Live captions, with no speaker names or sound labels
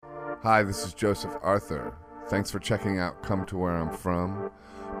Hi, this is Joseph Arthur. Thanks for checking out Come to Where I'm From.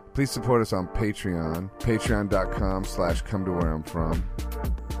 Please support us on Patreon, patreon.com/come to where I'm from.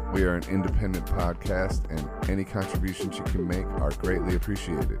 We are an independent podcast, and any contributions you can make are greatly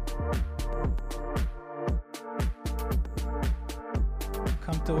appreciated.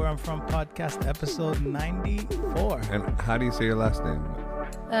 Come to Where I'm From podcast episode 94. And how do you say your last name?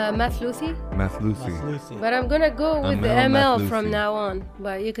 Mathlouthi. Mathlouthi. But I'm gonna go with the Amel ML Mathlouthi. from now on.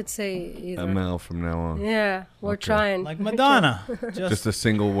 But you could say either. ML from now on. Yeah, we're Okay. trying. Like Madonna. Just a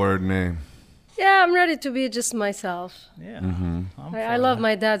single word name. Yeah, I'm ready to be just myself. Yeah. Mm-hmm. I love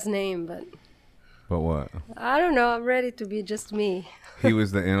my dad's name, but But what? I don't know. I'm ready to be just me. He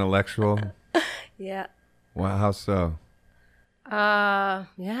was the intellectual? Yeah. Wow, how so?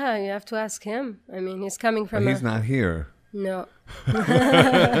 Yeah, you have to ask him. I mean, he's coming from. He's not here. No.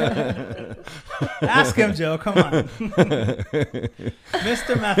 Ask him, Joe. Come on.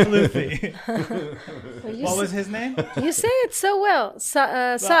 Mr. Mathlouthi. What was his name? You say it so well.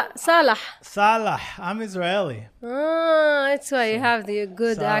 Salah. Salah. I'm Israeli. Oh, that's why you have the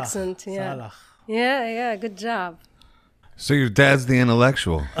good Salah. accent. Yeah. Salah. Yeah. Good job. So your dad's the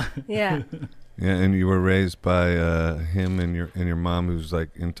intellectual. Yeah. Yeah, and you were raised by him and your mom, who's like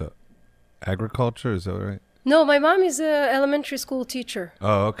into agriculture. Is that right? No, my mom is a elementary school teacher.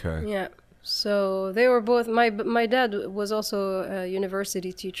 Oh, okay. Yeah. So they were both. My dad was also a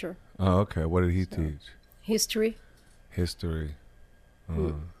university teacher. Oh, okay. What did he teach? History. History.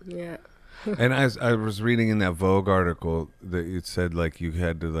 Oh. Yeah. And I was reading in that Vogue article that it said like you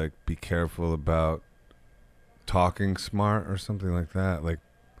had to like be careful about talking smart or something like that, like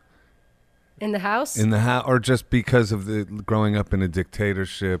In the house. in the house, or just because of the growing up in a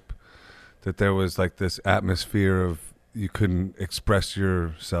dictatorship, that there was like this atmosphere of you couldn't express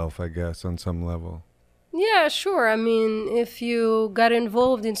yourself, I guess, on some level. Yeah, sure. I mean, if you got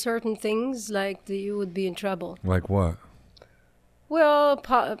involved in certain things, you would be in trouble. Like what? Well,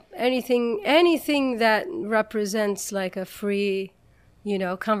 anything that represents like a free,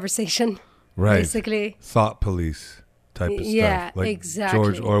 conversation. Right. Basically. Thought police type of Yeah, stuff. Like exactly.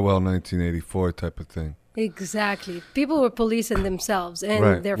 George Orwell 1984 type of thing. Exactly. People were policing themselves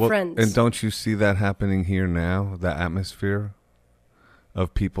and their friends. And don't you see that happening here now? The atmosphere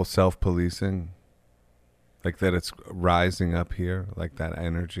of people self-policing? Like that it's rising up here, like that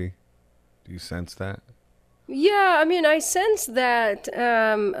energy? Do you sense that? Yeah, I mean, I sense that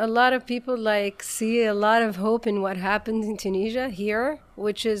a lot of people see a lot of hope in what happened in Tunisia here,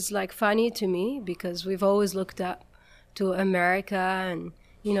 which is funny to me because we've always looked up to America and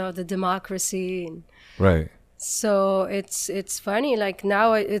the democracy and Right. so it's funny.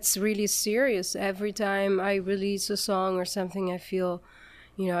 Now it's really serious. Every time I release a song or something, I feel,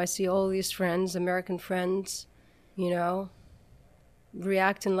 I see all these friends, American friends,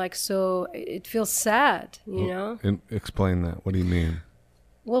 reacting so. It feels sad, And explain that. What do you mean?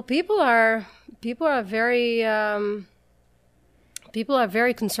 Well, people are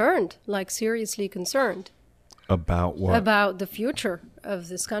very concerned, seriously concerned About what? about the future of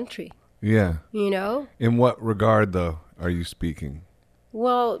this country. Yeah. In what regard, though, are you speaking?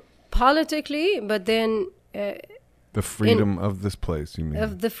 Well, politically, but then The freedom of this place, you mean?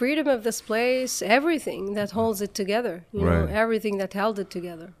 of the freedom of this place, everything that holds it together, Right. everything that held it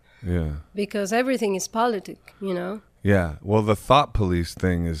together, Yeah. because everything is politic, Yeah. Well, the thought police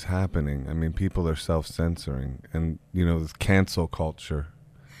thing is happening. I mean, people are self-censoring. And, this cancel culture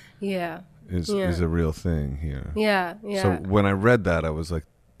Yeah, is a real thing here. yeah. So when I read that, I was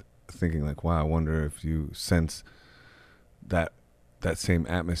thinking wow, I wonder if you sense that same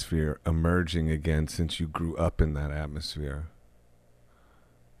atmosphere emerging again since you grew up in that atmosphere.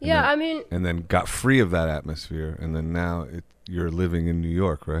 Yeah, then- I mean, And then got free of that atmosphere, and then now you're living in New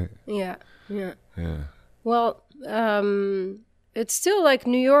York, right? yeah. Yeah. Well, it's still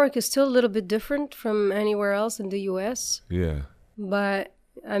New York is still a little bit different from anywhere else in the U.S. Yeah. But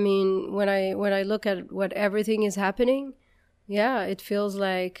I mean, when I look at what everything is happening, yeah, it feels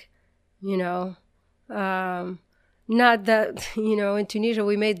not that in Tunisia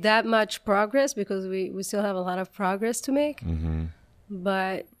we made that much progress because we still have a lot of progress to make. Mm-hmm.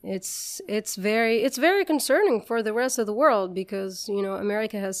 But it's very concerning for the rest of the world because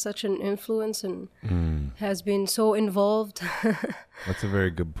America has such an influence and has been so involved. That's a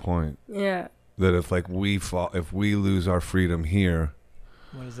very good point. Yeah. That if we lose our freedom here,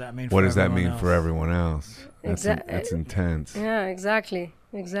 What does that mean what for does that everyone mean else? for everyone else? That's intense. Yeah, exactly.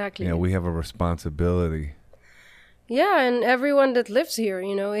 Yeah, we have a responsibility. Yeah, and everyone that lives here,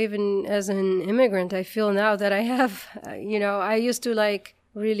 even as an immigrant, I feel now that I have, I used to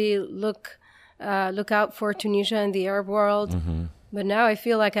really look out for Tunisia and the Arab world, but now I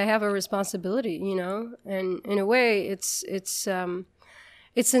feel like I have a responsibility, you know, and in a way it's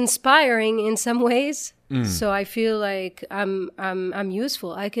inspiring in some ways. So I feel like I'm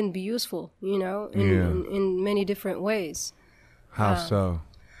useful. I can be useful, you know, in many different ways. How so?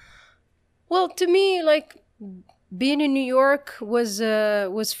 Well, to me, like being in New York was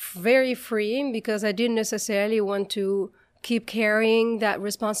very freeing because I didn't necessarily want to keep carrying that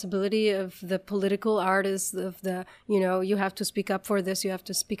responsibility of the political artist, of the, you know, you have to speak up for this, you have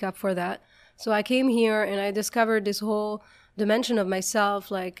to speak up for that. So I came here and I discovered this whole dimension of myself,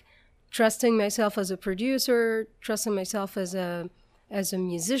 like trusting myself as a producer, trusting myself as a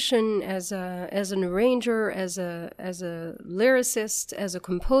musician, as an arranger, as a lyricist, as a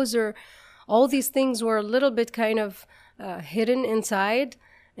composer. All these things were a little bit kind of hidden inside,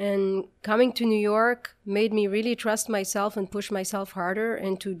 and coming to New York made me really trust myself and push myself harder,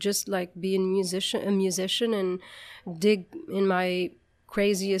 and to just like be a musician and dig in my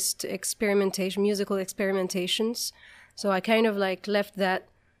craziest musical experimentations. So I kind of like left that,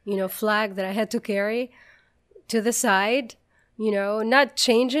 you know, flag that I had to carry to the side, you know, not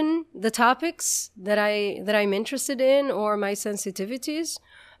changing the topics that I'm interested in or my sensitivities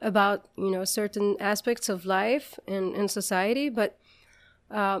about, you know, certain aspects of life and society. But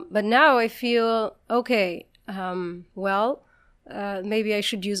now I feel, okay, maybe I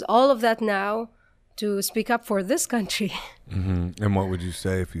should use all of that now to speak up for this country. Mm-hmm. And what would you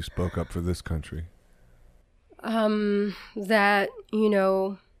say if you spoke up for this country? That, you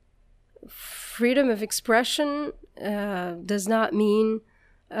know, freedom of expression does not mean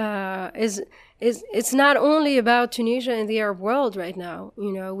it's not only about Tunisia and the Arab world right now.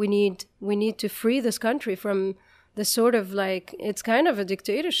 You know, we need to free this country from the sort of like, it's kind of a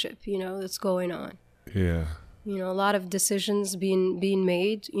dictatorship, you know, that's going on. Yeah. You know, a lot of decisions being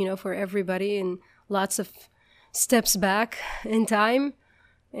made, you know, for everybody, and lots of steps back in time,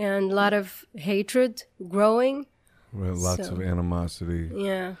 and a lot of hatred growing. Well, lots of animosity.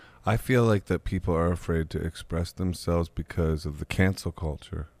 Yeah. I feel like that people are afraid to express themselves because of the cancel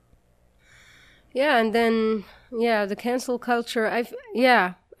culture. Yeah, and then the cancel culture.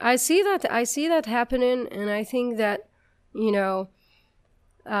 I see that happening, and I think that, you know,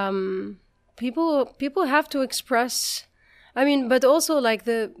 people have to express. I mean, but also like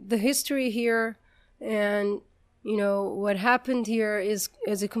the history here, and you know what happened here is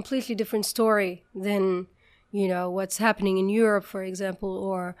a completely different story than, you know, what's happening in Europe, for example,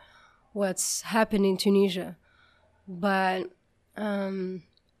 or what's happening in Tunisia. But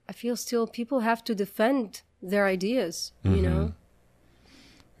I feel still people have to defend their ideas, you know?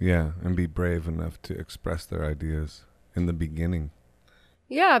 Yeah, and be brave enough to express their ideas in the beginning.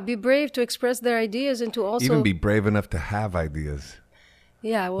 Yeah, be brave to express their ideas, and to also... Even be brave enough to have ideas.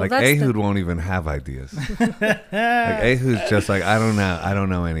 Yeah, well, like that's Ehud won't even have ideas. Like Ehud's just like, I don't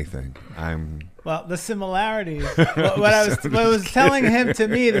know anything. Well, the similarities. what I was telling him, to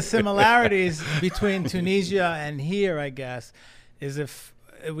me, the similarities between Tunisia and here, I guess, is if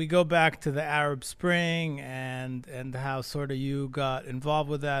we go back to the Arab Spring and how sort of you got involved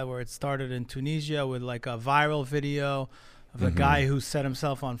with that, where it started in Tunisia with like a viral video of a guy who set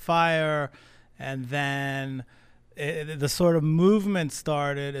himself on fire, and then the sort of movement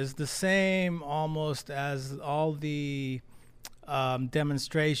started, is the same almost as all the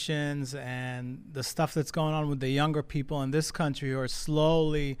demonstrations and the stuff that's going on with the younger people in this country who are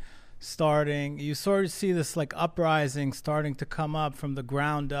slowly starting. You sort of see this like uprising starting to come up from the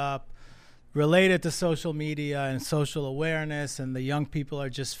ground up, related to social media and social awareness, and the young people are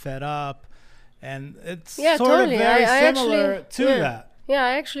just fed up, and it's sort of very similar to that. Yeah,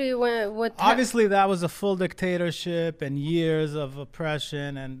 actually, obviously that was a full dictatorship and years of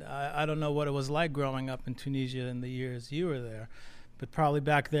oppression, and I don't know what it was like growing up in Tunisia in the years you were there, but probably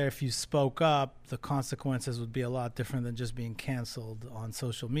back there, if you spoke up, the consequences would be a lot different than just being canceled on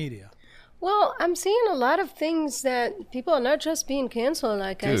social media. Well, I'm seeing a lot of things that people are not just being canceled.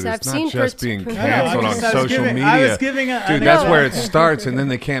 Like, dude, I've seen not just being canceled on social media. Dude, that's where it starts, and then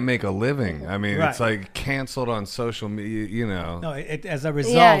they can't make a living. I mean, it's like canceled on social media, you know. No, as a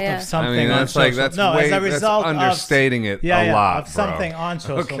result of something. I mean, that's on like social, that's understating it a lot, of something on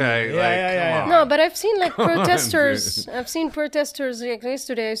social media. Yeah. No, but I've seen like protesters. I've seen protesters. Like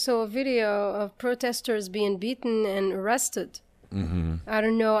yesterday, I saw a video of protesters being beaten and arrested. I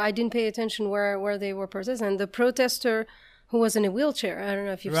don't know. I didn't pay attention where they were protesting. And the protester who was in a wheelchair. I don't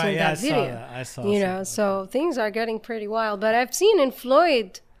know if you've seen that video. I saw. You know, so things are getting pretty wild. But I've seen in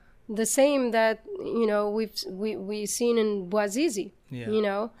Floyd the same that, you know, we've seen in Bouazizi. Yeah. You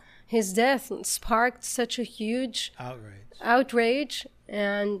know, his death sparked such a huge outrage.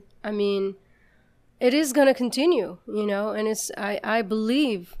 And I mean, it is going to continue, and I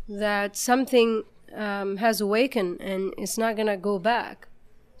believe that something has awakened and it's not going to go back.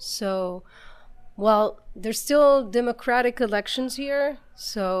 So, well, there's still democratic elections here,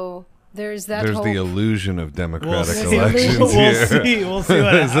 so there's that There's hope. the illusion of democratic see. elections We'll here. see. We'll see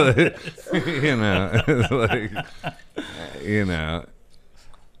what happens. It's like,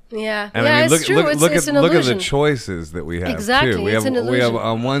 Yeah, and yeah, I mean, it's true. It's an look at illusion. the choices that we have. Exactly, too. We it's have an we have illusion.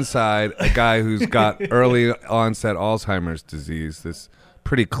 on one side a guy who's got early onset Alzheimer's disease. That's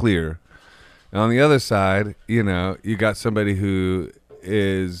pretty clear. And on the other side, you got somebody who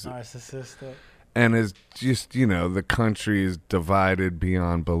is Narcissistic. and is just the country is divided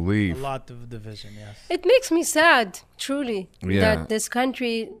beyond A belief. lot of division, yes. It makes me sad, truly, Yeah. that this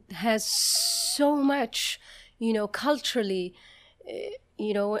country has so much, culturally.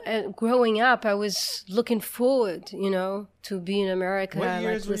 Growing up, I was looking forward, to be in America. What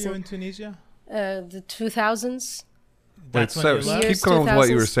years were you listen, in Tunisia? the 2000s. That's Wait, when you so left? keep going with what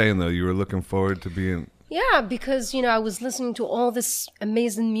you were 2000s. saying though. You were looking forward to being. Yeah, because I was listening to all this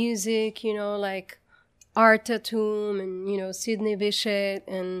amazing music, like Art Tatum and Sidney Bechet,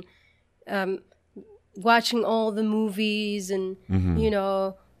 and watching all the movies and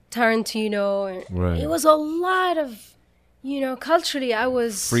Tarantino, and Right. it was a lot of culturally I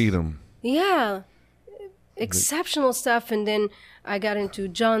was Freedom. yeah, exceptional stuff. And then I got into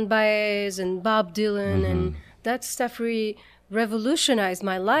John Baez and Bob Dylan, and that stuff really revolutionized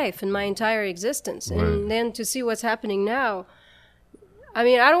my life and my entire existence. Right. And then to see what's happening now, I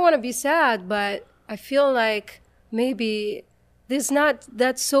mean, I don't want to be sad, but I feel like maybe there's not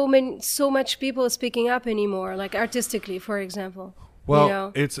that so much people speaking up anymore, like artistically, for example.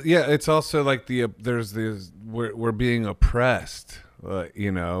 Well, it's also like there's this we're being oppressed,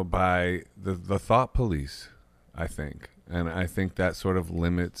 by the thought police, I think, and I think that sort of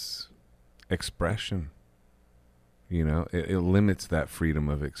limits expression. It limits that freedom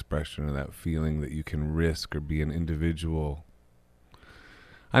of expression or that feeling that you can risk or be an individual.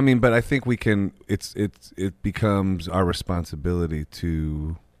 I mean, but I think we can. It becomes our responsibility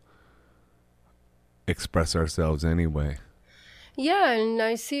to express ourselves anyway. Yeah, and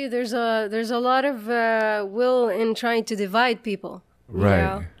I see there's a lot of will in trying to divide people,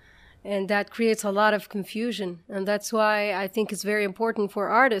 Right. And that creates a lot of confusion, and that's why I think it's very important for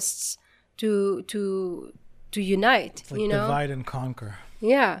artists to unite. It's like divide and conquer.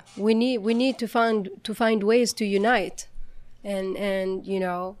 Yeah, we need to find ways to unite, and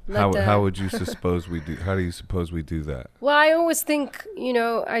How would you suppose we do? How do you suppose we do that? Well, I always think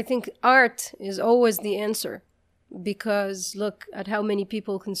I think art is always the answer. Because look at how many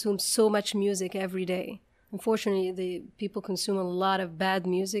people consume so much music every day. Unfortunately, the people consume a lot of bad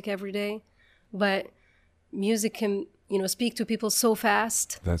music every day, but music can, speak to people so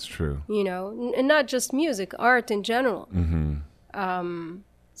fast. That's true. And not just music, art in general.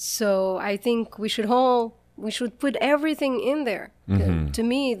 So I think we should put everything in there. To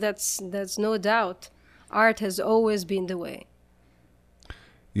me, that's no doubt. Art has always been the way.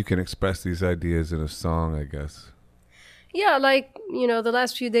 You can express these ideas in a song, I guess. Yeah, like, the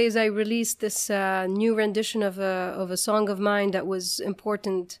last few days I released this new rendition of a song of mine that was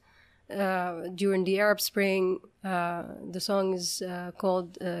important during the Arab Spring. The song is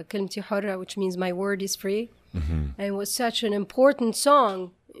called Kalimti Hurra, which means my word is free. And it was such an important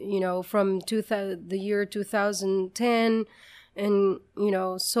song, from the year 2010 and,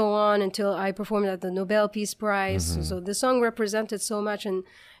 so on until I performed at the Nobel Peace Prize. So the song represented so much. And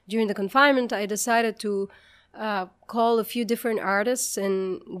during the confinement, I decided to call a few different artists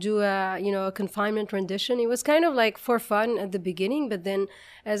and do a confinement rendition. It was kind of like for fun at the beginning, but then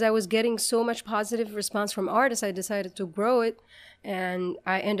as I was getting so much positive response from artists, I decided to grow it, and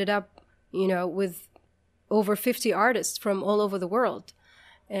I ended up with over 50 artists from all over the world.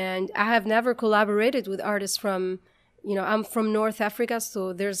 And I have never collaborated with artists from I'm from North Africa,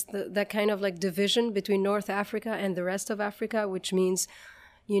 so there's that kind of like division between North Africa and the rest of Africa, which means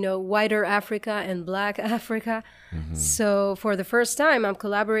whiter Africa and black Africa. So for the first time, I'm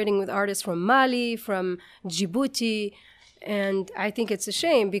collaborating with artists from Mali, from Djibouti, and I think it's a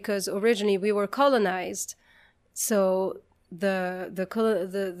shame because originally we were colonized. So the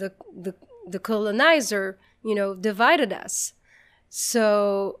colonizer, divided us.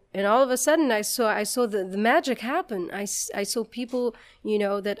 So, and all of a sudden I saw the magic happen. I saw people,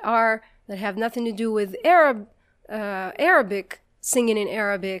 that have nothing to do with Arabic, singing in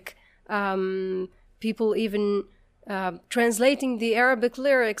Arabic, people even translating the Arabic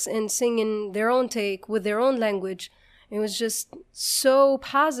lyrics and singing their own take with their own language. It was just so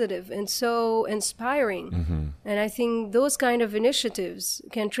positive and so inspiring. And I think those kind of initiatives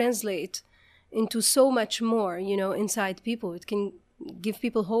can translate into so much more, inside people. It can give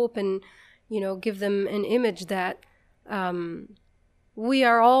people hope and, give them an image that we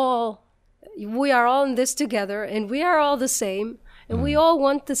are all in this together, and we are all the same, and we all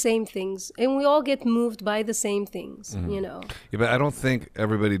want the same things, and we all get moved by the same things, Yeah, but I don't think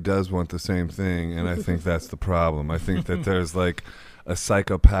everybody does want the same thing, and I think that's the problem. I think that there's like a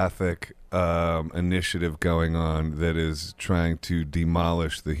psychopathic initiative going on that is trying to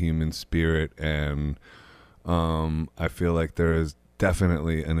demolish the human spirit, and I feel like there is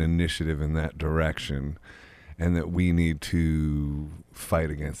definitely an initiative in that direction, and that we need to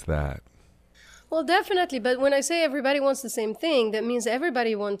fight against that. Well, definitely. But when I say everybody wants the same thing, that means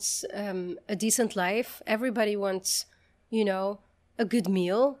everybody wants a decent life. Everybody wants, a good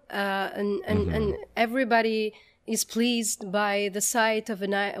meal. And everybody is pleased by the sight of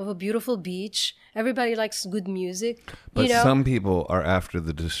a beautiful beach. Everybody likes good music. But some people are after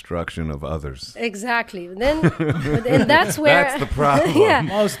the destruction of others. Exactly. And that's where... That's the problem. Yeah.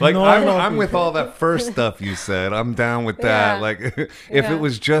 Most Like, normal I'm with people. all that first stuff you said. I'm down with that. Yeah. Like, if it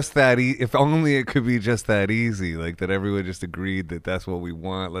was just that, if only it could be just that easy, like that everyone just agreed that that's what we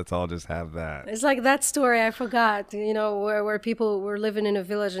want. Let's all just have that. It's like that story I forgot, where people were living in a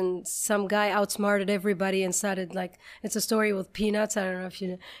village and some guy outsmarted everybody and started like, it's a story with peanuts. I don't know if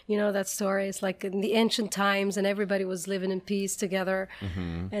you know that story. It's like in the ancient times and everybody was living in peace together.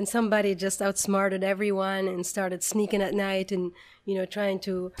 And somebody just outsmarted everyone and started sneaking at night and, trying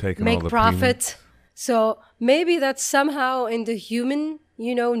to Taking make all the profit. So maybe that's somehow in the human,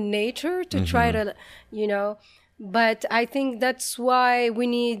 nature to try to, but I think that's why we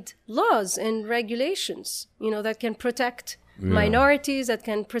need laws and regulations, that can protect minorities, that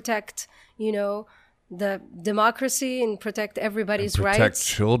can protect, the democracy and protect everybody's Protect rights.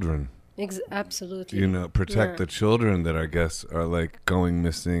 children. Absolutely. Protect the children that I guess are like going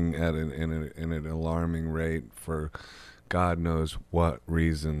missing at in an alarming rate for God knows what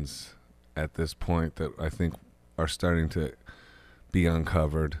reasons at this point that I think are starting to be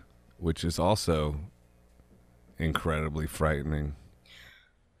uncovered, which is also incredibly frightening.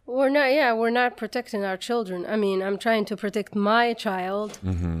 We're not protecting our children. I mean, I'm trying to protect my child,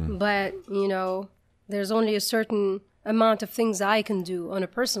 but, there's only a certain amount of things I can do on a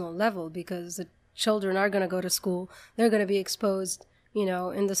personal level because the children are going to go to school. They're going to be exposed,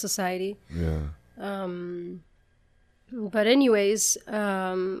 in the society. Yeah. But anyways,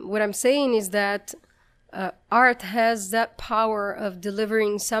 what I'm saying is that art has that power of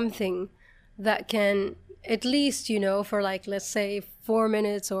delivering something that can at least, for like, let's say 4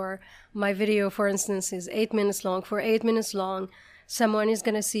 minutes, or my video, for instance, is 8 minutes long. For 8 minutes long, someone is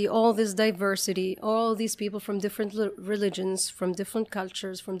going to see all this diversity, all these people from different religions, from different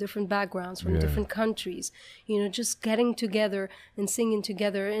cultures, from different backgrounds, from different countries, just getting together and singing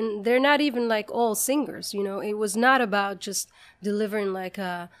together. And they're not even like all singers, it was not about just delivering like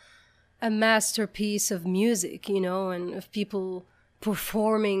a masterpiece of music, and of people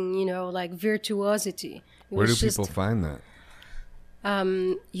performing, like virtuosity. Where do people find that?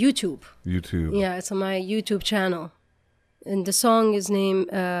 YouTube. Yeah, it's on my YouTube channel. And the song's name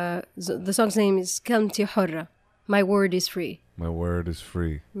is Kalmti Hurra. My word is free. My word is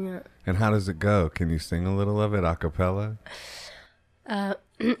free. Yeah. And how does it go? Can you sing a little of it a cappella?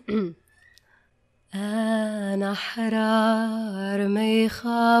 أنا أحرار ما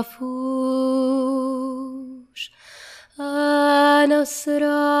يخافوش أنا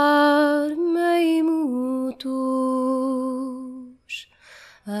أسرار ما يموتوش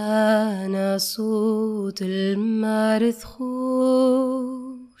أنا صوت المارثخوش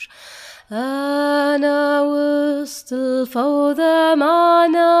أنا وسط الفوضى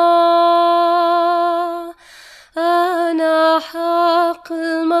معنا أنا حق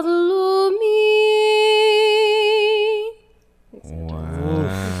المظلومين.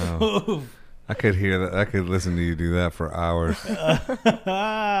 Wow. I could hear that. I could listen to you do that for hours.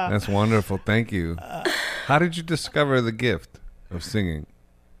 That's wonderful. Thank you. How did you discover the gift of singing?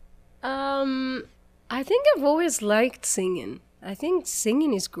 I think I've always liked singing. I think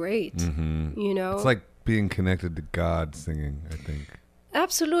singing is great. It's like being connected to God singing, I think.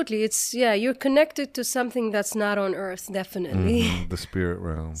 Absolutely. You're connected to something that's not on earth, definitely. The spirit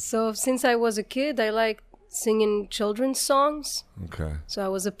realm. So since I was a kid, I liked singing children's songs. Okay. So I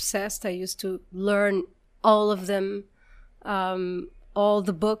was obsessed. I used to learn all of them, all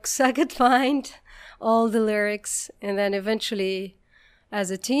the books I could find, all the lyrics. And then eventually, as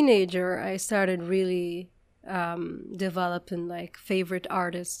a teenager, I started really developing like favorite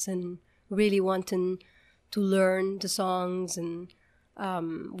artists and really wanting to learn the songs and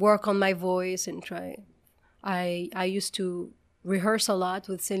work on my voice and try. I used to rehearse a lot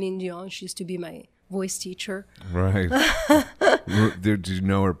with Celine Dion. She used to be my voice teacher. Right. Did you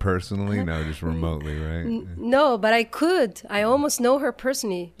know her personally? No, just remotely, right? No, but I could. I almost know her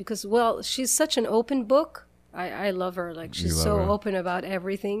personally because, well, she's such an open book. I love her. Like, she's so open about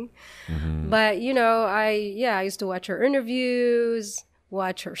everything. But, you know, I used to watch her interviews,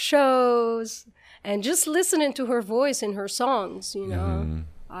 watch her shows, and just listening to her voice and her songs, you know,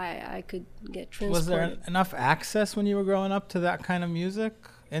 I could get transported. Was there enough access when you were growing up to that kind of music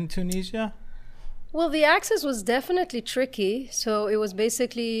in Tunisia? Well, the access was definitely tricky. So it was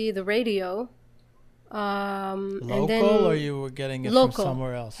basically the radio. Local, and then or you were getting it from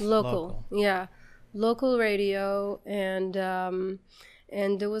somewhere else? Local, yeah. Local radio, and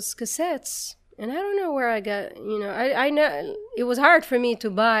there was cassettes. And I don't know where I got, you know, I know it was hard for me to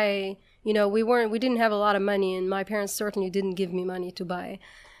buy, you know, we didn't have a lot of money, and my parents certainly didn't give me money to buy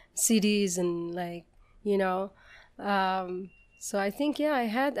CDs and, like, you know. So I think, yeah, I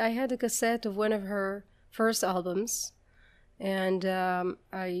had a cassette of one of her first albums, and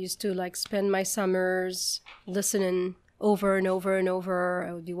I used to, like, spend my summers listening over and over and over.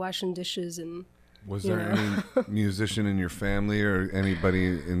 I would be washing dishes and. Was there any musician in your family or anybody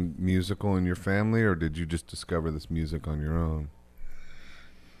in musical in your family, or did you just discover this music on your own?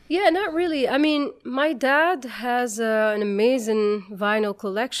 Yeah, not really. I mean, my dad has an amazing vinyl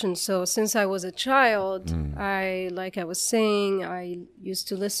collection. So since I was a child, like I was saying, I used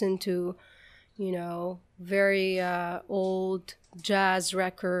to listen to, you know, very old jazz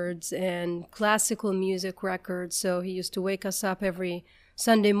records and classical music records. So he used to wake us up every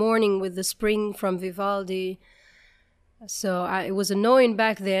Sunday morning with the Spring from Vivaldi. So it was annoying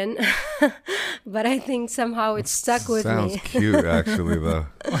back then, but I think somehow it stuck with me. Sounds cute, actually, though.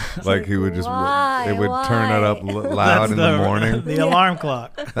 Like he would just, it would turn it up loud in the morning. The alarm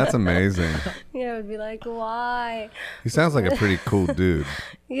clock. That's amazing. Yeah, it would be like, why? He sounds like a pretty cool dude.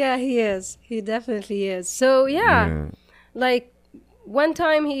 Yeah, he is. He definitely is. So, yeah. Like, one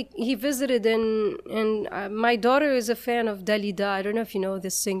time he visited, and my daughter is a fan of Dalida. I don't know if you know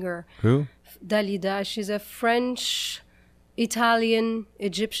this singer. Who? Dalida. She's a French, Italian,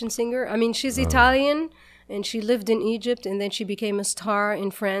 Egyptian singer. I mean, she's Italian, and she lived in Egypt, and then she became a star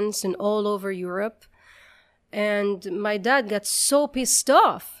in France and all over Europe. And my dad got so pissed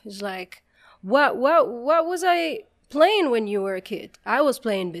off. He's like, what was I playing when you were a kid? I was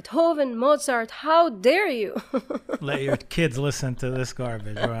playing Beethoven, Mozart. How dare you? Let your kids listen to this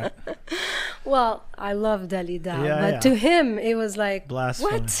garbage, right? Well, I love Dalida, but to him it was like,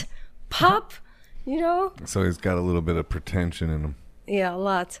 blasphemy. What? Pop? You know? So he's got a little bit of pretension in him. Yeah, a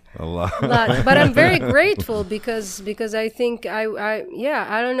lot. A lot. But I'm very grateful because I think I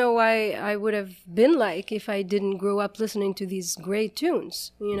don't know why I would have been like if I didn't grow up listening to these great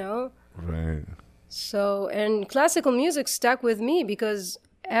tunes, you know? Right. So, and classical music stuck with me because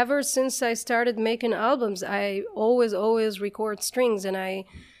ever since I started making albums, I always record strings, and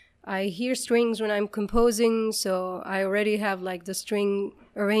I hear strings when I'm composing, so I already have like the string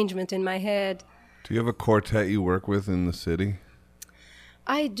arrangement in my head. Do you have a quartet you work with in the city?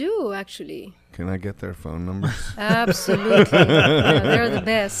 I do, actually. Can I get their phone numbers? Absolutely. Yeah, they're the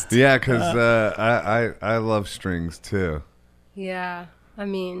best. Yeah, because I love strings too. Yeah. I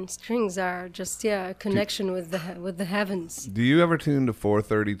mean, strings are just a connection with the heavens. Do you ever tune to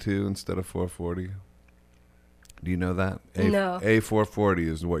 432 instead of 440? Do you know that? No. A440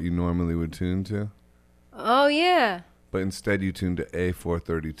 is what you normally would tune to. Oh yeah. But instead you tune to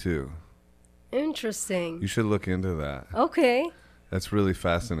A432. Interesting. You should look into that. Okay. That's really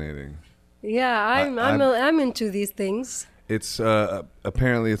fascinating. Yeah, I'm into these things. It's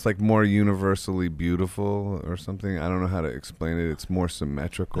apparently it's like more universally beautiful or something. I don't know how to explain it. It's more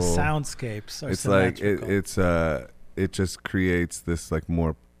symmetrical. The soundscapes are it's symmetrical. Like it just creates this like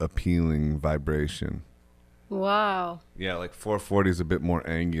more appealing vibration. Wow. Yeah, like 440 is a bit more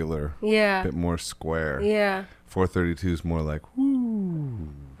angular. Yeah. A bit more square. Yeah. 432 is more like whoo.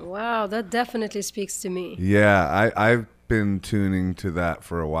 Wow, that definitely speaks to me. Yeah, I've been tuning to that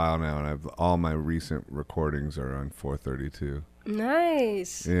for a while now, and all my recent recordings are on 432.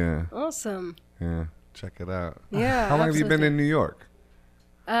 Nice. Yeah. Awesome. Yeah, check it out. Yeah. How long have you been in New York?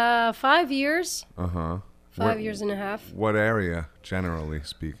 5 years. 5 years and a half. What area, generally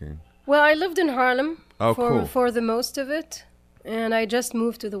speaking? Well, I lived in Harlem cool. for the most of it, and I just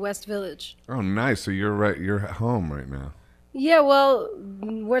moved to the West Village. Oh, nice. So you're at home right now. Yeah, well,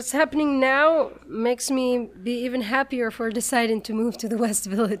 what's happening now makes me be even happier for deciding to move to the West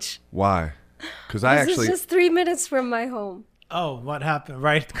Village. Why? Because This is just 3 minutes from my home. Oh, what happened?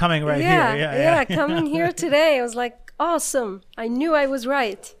 Coming right here. Yeah, Coming here today. I was like, awesome. I knew I was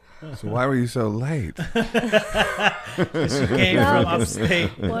right. So why were you so late? She came from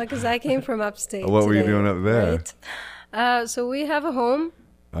upstate. Well, because I came from upstate. What were you today, doing up there? Right? So we have a home.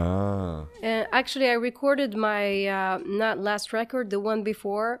 Ah, And actually, I recorded my not last record, the one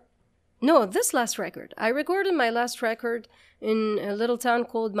before. No, this last record. I recorded my last record in a little town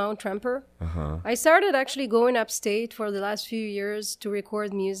called Mount Tremper. I started actually going upstate for the last few years to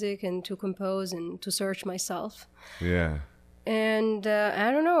record music and to compose and to search myself. yeah. And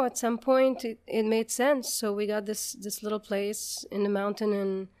I don't know, at some point it made sense. So we got this little place in the mountain,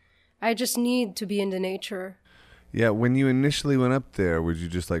 and I just need to be in the nature. Yeah, when you initially went up there, would you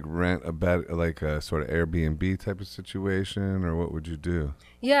just like rent a bed, like a sort of Airbnb type of situation, or what would you do?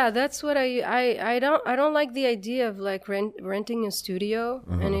 Yeah, that's what I don't like the idea of like renting a studio,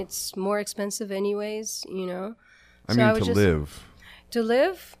 and it's more expensive anyways, you know. I So mean, I would to just- live. To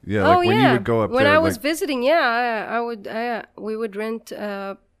live? Yeah, like when you would go up when there, I was like- visiting, yeah, I would. We would rent,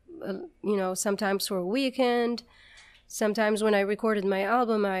 you know, sometimes for a weekend. Sometimes when I recorded my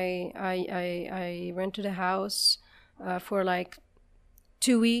album, I rented a house for like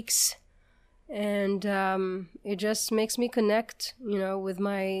 2 weeks, and it just makes me connect, you know, with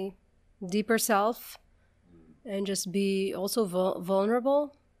my deeper self, and just be also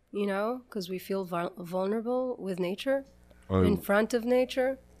vulnerable, you know, because we feel vulnerable with nature. Oh, In front of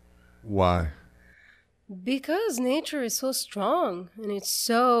nature, why? because nature is so strong, and it's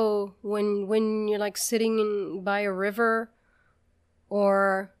so when you're like sitting by a river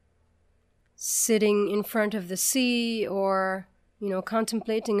or sitting in front of the sea, or you know,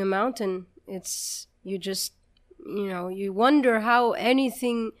 contemplating a mountain, it's you just, you know, you wonder how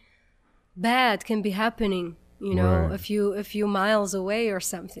anything bad can be happening, you know, Right. a few miles away or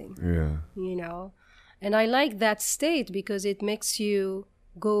something, Yeah. you know. And I like that state because it makes you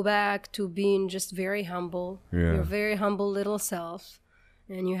go back to being just very humble, Yeah. your very humble little self.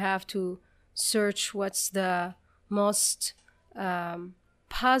 And you have to search what's the most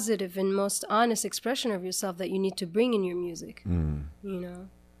positive and most honest expression of yourself that you need to bring in your music, you know.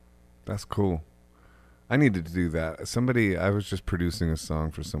 That's cool. I needed to do that. I was just producing a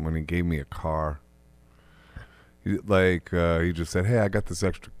song for someone. He gave me a car. He just said, "Hey, I got this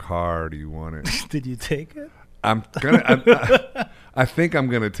extra car. Do you want it?" Did you take it? I'm gonna. I think I'm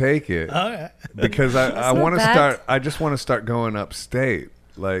gonna take it Okay. because I not want to bad. start. I just want to start going upstate,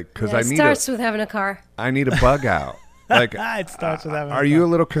 like because Yeah, I it need starts with having a car. I need a bug out. Like, It starts with having. are you a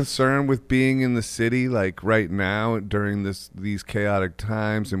little concerned with being in the city, like right now during these chaotic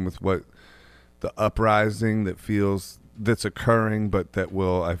times, and with what the uprising that's occurring, but that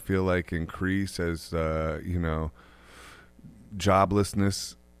will, I feel like, increase as you know,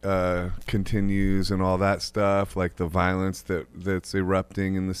 joblessness continues and all that stuff, like the violence that's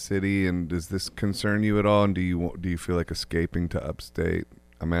erupting in the city? And does this concern you at all? And do you feel like escaping to upstate?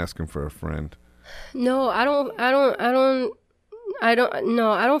 I'm asking for a friend. No, I don't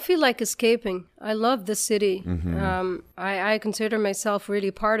feel like escaping. I love the city. I consider myself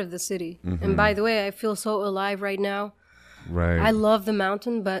really part of the city. And by the way, I feel so alive right now. Right. I love the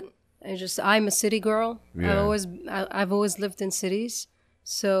mountain, but I'm a city girl. Yeah. I've always lived in cities.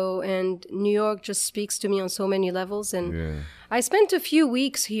 So, and New York just speaks to me on so many levels. And Yeah. I spent a few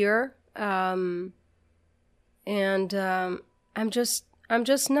weeks here. I'm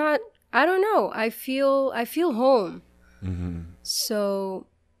just not, I don't know. I feel home. So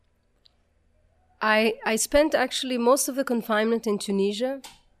I spent actually most of the confinement in Tunisia.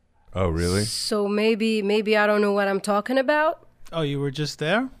 Oh, really? So maybe I don't know what I'm talking about. Oh, you were just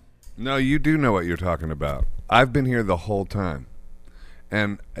there? No, you do know what you're talking about. I've been here the whole time.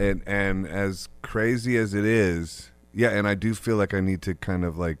 And as crazy as it is, yeah, and I do feel like I need to kind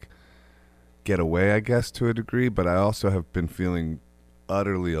of like get away, I guess, to a degree, but I also have been feeling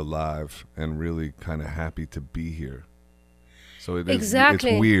utterly alive and really kind of happy to be here. So it is,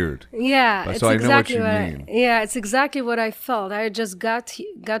 Exactly. it's weird. Yeah, But it's so I know what exactly you what mean. it's exactly what I felt. I just got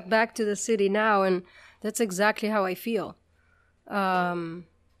back to the city now, and that's exactly how I feel.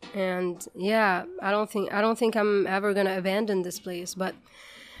 And yeah, I don't think I'm ever gonna abandon this place, but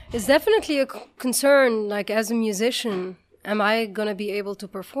it's definitely a concern. Like, as a musician, am I gonna be able to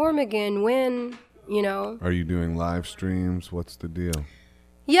perform again? When, you know? Are you doing live streams? What's the deal?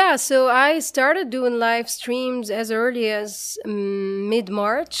 Yeah, so I started doing live streams as early as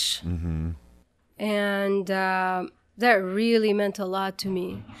mid-March. And that really meant a lot to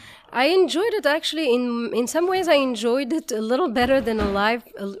me. I enjoyed it, actually. In some ways, I enjoyed it a little better than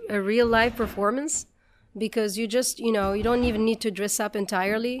a real live performance, because you just, you know, you don't even need to dress up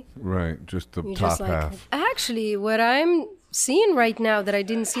entirely. Right, just the You top just half. Actually, what I'm seeing right now that I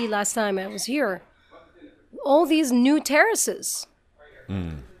didn't see last time I was here, all these new terraces.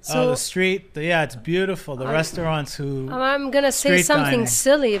 Oh, the street. Yeah, it's beautiful. The restaurants who. I'm gonna say Street something dining.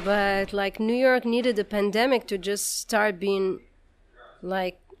 silly, but like New York needed a pandemic to just start being,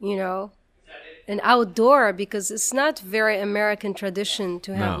 like, an outdoor, because it's not very American tradition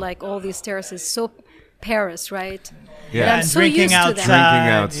to have No. like all these terraces. So Paris, right? Yeah. And I'm And so drinking used to that. outside.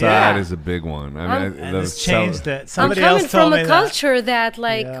 Drinking outside Yeah. is a big one. I I'm- mean, And those it's changed it. I'm Somebody coming else told from me a that. culture that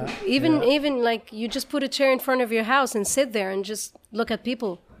like Yeah. even like you just put a chair in front of your house and sit there and just look at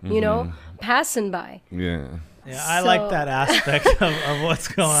people, passing by. Yeah. Yeah, I like So- that aspect of what's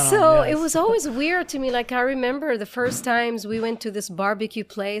going on. So yes. it was always weird to me. Like I remember the first times we went to this barbecue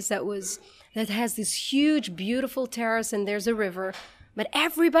place that has this huge, beautiful terrace, and there's a river, but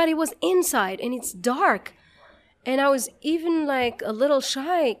everybody was inside and it's dark. And I was even like a little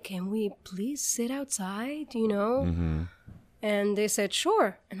shy. Can we please sit outside? And they said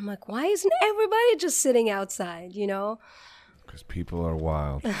sure. And I'm like, why isn't everybody just sitting outside? Because people are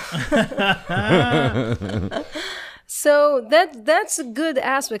wild. So that's a good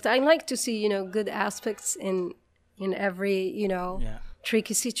aspect. I like to see, good aspects in every,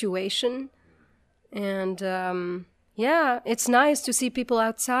 tricky situation. And it's nice to see people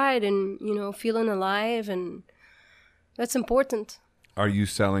outside and, feeling alive, and that's important. Are you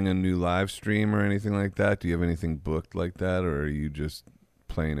selling a new live stream or anything like that? Do you have anything booked like that, or are you just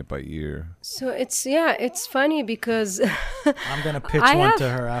playing it by ear? So it's funny because I'm gonna pitch I one have- to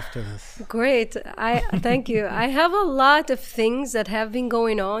her after this. Great. Thank you. I have a lot of things that have been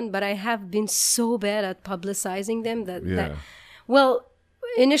going on, but I have been so bad at publicizing them that well,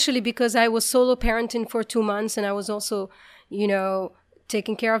 initially because I was solo parenting for 2 months, and I was also,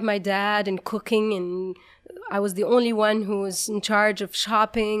 taking care of my dad and cooking, and I was the only one who was in charge of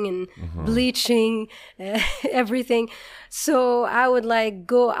shopping and bleaching, everything. So I would like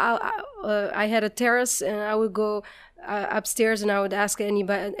go out. I had a terrace, and I would go upstairs, and I would ask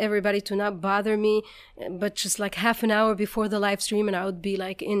everybody to not bother me, but just like half an hour before the live stream, and I would be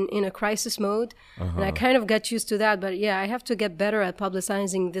like in a crisis mode. And I kind of got used to that. But yeah, I have to get better at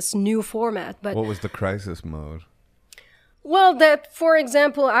publicizing this new format. But What was the crisis mode? well, that, for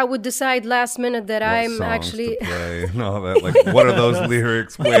example, I would decide last minute that What I'm songs actually to play and all that. Like, what are those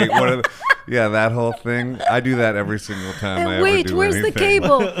lyrics? Wait, what are? Yeah, that whole thing. I do that every single time I ever wait, do where's anything. the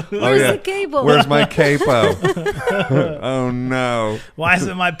cable? Where's the cable? Where's my capo? Oh no! Why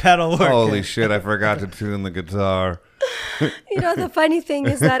isn't my pedal working? Holy shit! I forgot to tune the guitar. The funny thing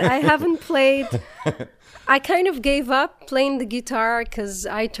is that I haven't played. I kind of gave up playing the guitar because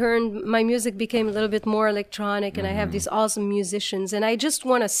my music became a little bit more electronic, and I have these awesome musicians, and I just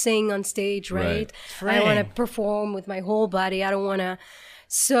want to sing on stage, right? I want to perform with my whole body. I don't want to.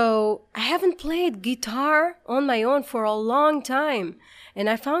 So I haven't played guitar on my own for a long time. And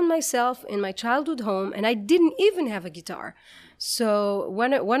I found myself in my childhood home, and I didn't even have a guitar. So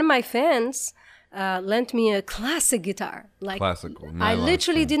one of my fans lent me a classic guitar. Like Classical. I nylon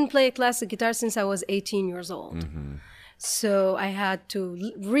literally string. didn't play a classic guitar since I was 18 years old. So I had to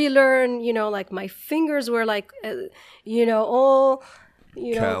relearn, like my fingers were like, all,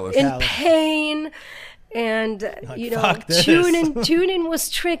 Callous. in Callous. pain. And, fuck this. tuning was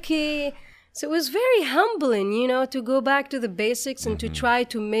tricky. So it was very humbling, to go back to the basics and to try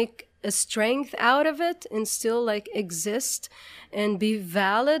to make a strength out of it and still like exist and be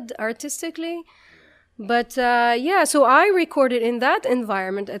valid artistically. But so I recorded in that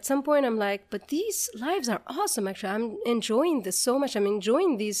environment. At some point, I'm like, but these lives are awesome. Actually, I'm enjoying this so much. I'm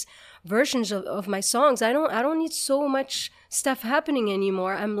enjoying these versions of my songs. I don't need so much stuff happening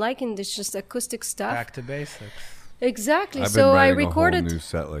anymore. I'm liking this just acoustic stuff. Back to basics. Exactly. I've been So I writing recorded. a whole new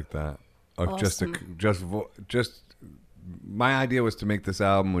set like that. Awesome. Just my idea was to make this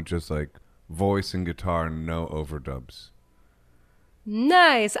album with just like voice and guitar and no overdubs.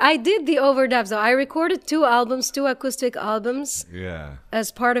 Nice. I did the overdubs. So I recorded 2 acoustic albums, Yeah.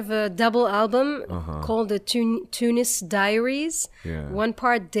 as part of a double album called the Tunis Diaries. Yeah. One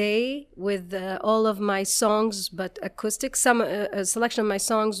part day with all of my songs, but acoustic. A selection of my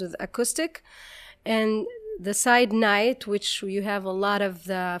songs with acoustic, and the side night, which you have a lot of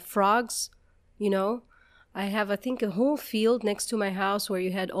the frogs. I have, I think, a whole field next to my house where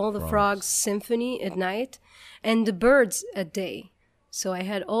you had all the frogs symphony at night, and the birds at day. So I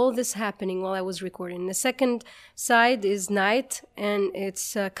had all this happening while I was recording. The second side is night, and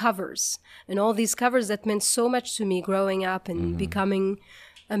it's covers. And all these covers that meant so much to me growing up and becoming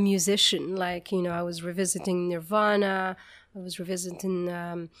a musician. Like, I was revisiting Nirvana, I was revisiting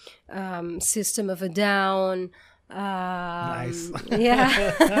System of a Down, Nice.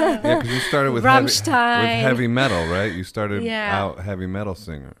 Yeah. Yeah, because you started with Rammstein. heavy metal, right? You started Yeah. out heavy metal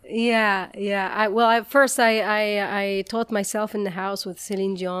singer. Yeah. At first I taught myself in the house with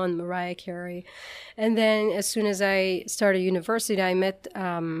Celine Dion, Mariah Carey. And then as soon as I started university, I met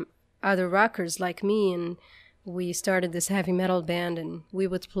other rockers like me, and we started this heavy metal band, and we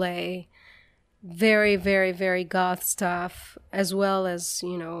would play very, very, very goth stuff, as well as,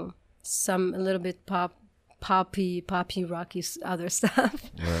 some a little bit poppy, rocky other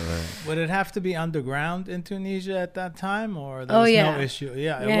stuff. Right. Would it have to be underground in Tunisia at that time, or there was no issue?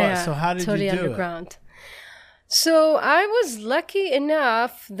 Yeah, it was. So how did totally you do underground. So I was lucky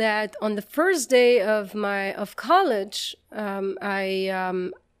enough that on the first day of college,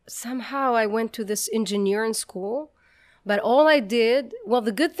 somehow I went to this engineering school. But all I did,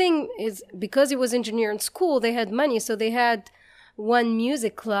 the good thing is because it was engineering school, they had money, so they had one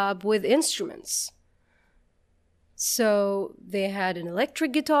music club with instruments. So they had an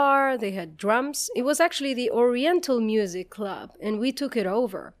electric guitar, they had drums. It was actually the Oriental Music Club, and we took it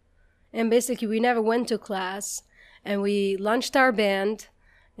over. And basically, we never went to class, and we launched our band,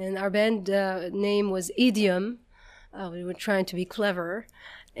 and our band name was Idiom. We were trying to be clever.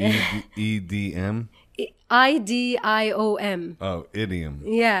 EDM? IDIOM. Oh, idiom.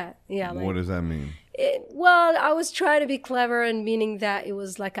 Yeah. What does that mean? I was trying to be clever, and meaning that it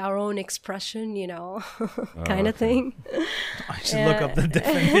was like our own expression, kind of thing. I should look up the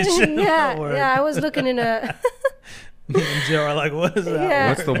definition of the word. Yeah, I was looking in a... Me and Joe are like, what is that? Yeah.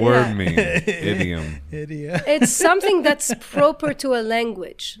 What's the word mean? Idiom. Idiot. It's something that's proper to a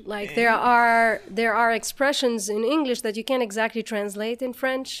language. Like there are expressions in English that you can't exactly translate in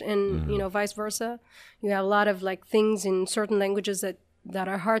French, and vice versa. You have a lot of like things in certain languages that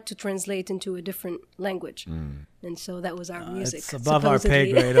are hard to translate into a different language. And so that was our music. It's above our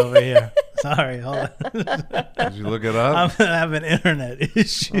supposedly. pay grade over here. Sorry, hold on. Did you look it up? I'm gonna have an internet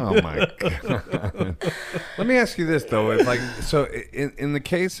issue. Oh my god! Let me ask you this though: in the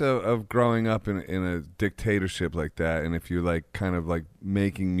case of growing up in a dictatorship like that, and if you're like kind of like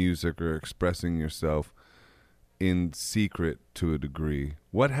making music or expressing yourself in secret to a degree,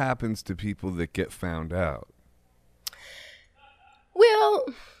 what happens to people that get found out? Well,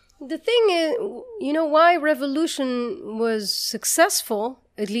 the thing is, why revolution was successful,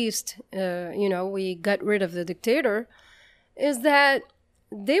 at least, we got rid of the dictator, is that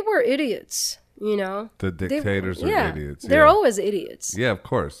they were idiots, The dictators are idiots. They're always idiots. Yeah, of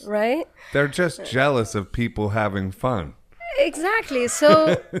course. Right? They're just jealous of people having fun. Exactly.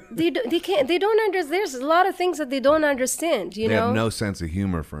 So they don't understand. There's a lot of things that they don't understand, They have no sense of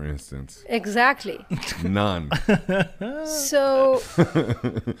humor, for instance. Exactly. None. So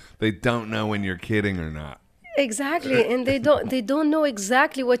They don't know when you're kidding or not. exactly, and they don't know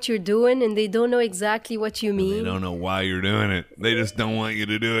exactly what you're doing, and they don't know exactly what you mean. They don't know why you're doing it. They just don't want you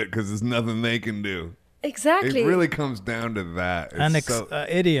to do it because there's nothing they can do. Exactly. It really comes down to that.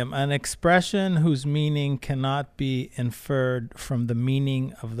 Idiom, an expression whose meaning cannot be inferred from the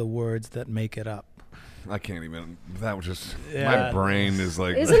meaning of the words that make it up. I can't even. That was just my brain is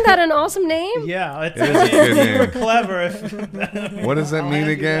like. Isn't that an awesome name? Yeah, it's It is a good super name. clever. What does that mean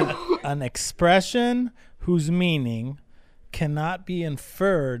again? An expression whose meaning cannot be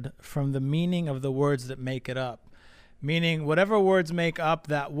inferred from the meaning of the words that make it up. Meaning, whatever words make up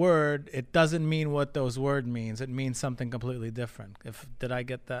that word, it doesn't mean what those words means. It means something completely different. Did I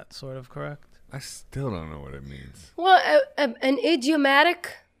get that sort of correct? I still don't know what it means. Well, an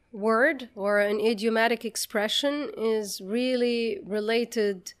idiomatic word or an idiomatic expression is really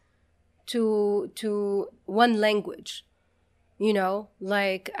related to one language.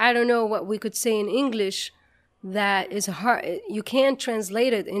 Like, I don't know what we could say in English that is hard. You can't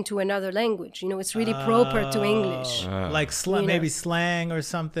translate it into another language. It's really proper to English. Like maybe slang or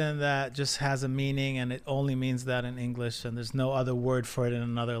something that just has a meaning and it only means that in English and there's no other word for it in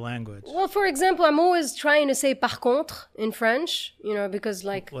another language. Well, for example, I'm always trying to say par contre in French, because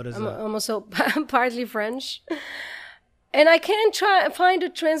like What is I'm that? also partly French. And I can't find a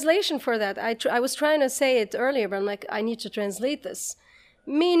translation for that. I was trying to say it earlier, but I'm like, I need to translate this.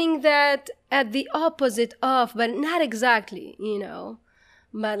 Meaning that at the opposite of, but not exactly,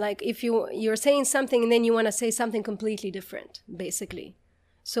 But like if you're saying something and then you want to say something completely different, basically.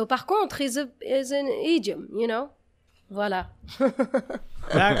 So par contre is an idiom, Voilà.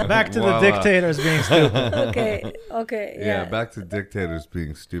 Back to Voila. the dictators being stupid. Okay. Yeah, back to dictators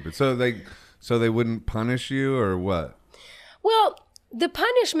being stupid. So they wouldn't punish you or what? Well, the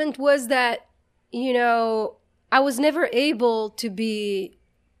punishment was that, I was never able to be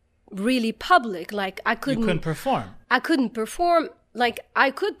really public. Like You couldn't perform. I couldn't perform. like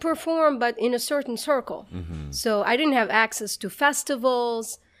I could perform, but in a certain circle. So I didn't have access to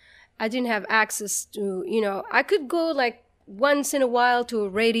festivals. I didn't have access to, I could go like once in a while to a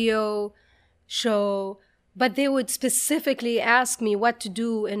radio show, but they would specifically ask me what to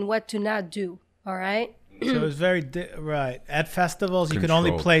do and what to not do. All right. So it was very right. At festivals, you could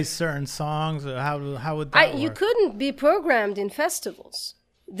only Controlled. play certain songs. Or how would that work? You couldn't be programmed in festivals.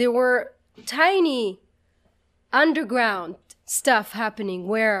 There were tiny underground stuff happening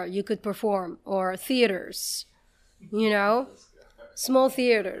where you could perform, or theaters, small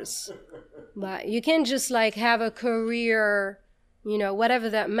theaters. But you can't just like have a career,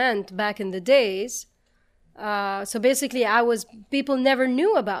 whatever that meant back in the days. So basically people never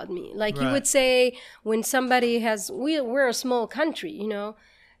knew about me. Like you Right. would say when somebody we're a small country,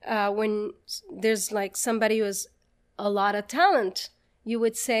 when there's like somebody who has a lot of talent, you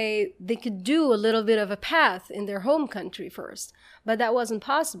would say they could do a little bit of a path in their home country first. But that wasn't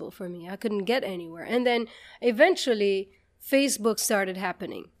possible for me. I couldn't get anywhere. And then eventually Facebook started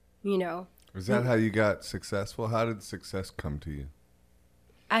happening, Is that how you got successful? How did success come to you?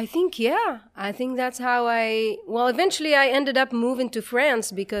 I think that's how eventually I ended up moving to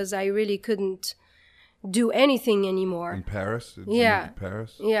France because I really couldn't do anything anymore. In Paris? Did Yeah. You move to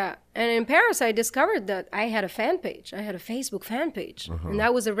Paris? Yeah. And in Paris, I discovered that I had a fan page. I had a Facebook fan page. And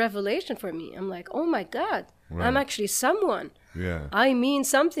that was a revelation for me. I'm like, oh my God, I'm actually someone. Yeah. I mean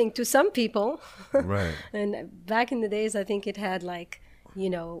something to some people. Right. And back in the days, I think it had like,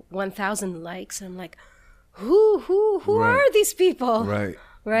 1,000 likes. I'm like, who Right. are these people? Right.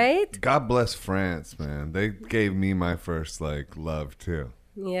 Right? God bless France, man. They gave me my first love too.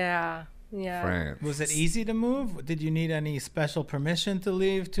 Yeah. Yeah. France. Was it easy to move? Did you need any special permission to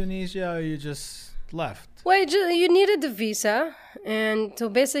leave Tunisia, or you just left? Well, you needed the visa. And so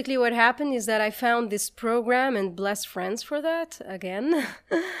basically what happened is that I found this program, and bless France for that, again.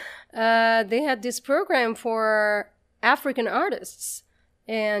 They had this program for African artists.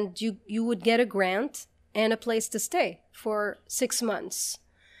 And you would get a grant and a place to stay for 6 months.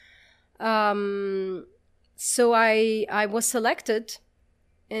 So I was selected.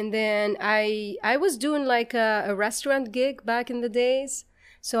 And then I was doing like a restaurant gig back in the days.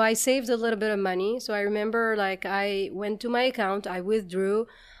 So I saved a little bit of money. So I remember like I went to my account, I withdrew,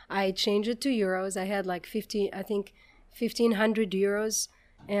 I changed it to euros. I had like 1,500 euros,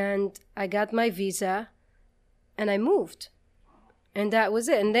 and I got my visa and I moved. And that was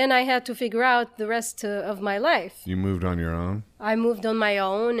it. And then I had to figure out the rest of my life. You moved on your own? I moved on my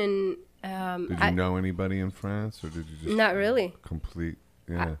own, and Did you know anybody in France, or did you just not really. complete?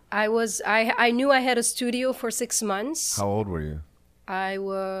 Yeah. I knew I had a studio for 6 months. How old were you? I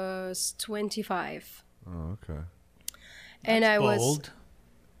was 25. Oh, okay. And I was Bold.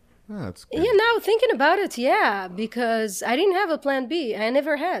 Yeah, that's good. Yeah, now thinking about it, yeah, because I didn't have a plan B. I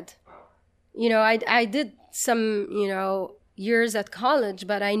never had. I did some, years at college,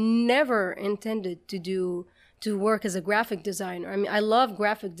 but I never intended to work as a graphic designer. I mean, I love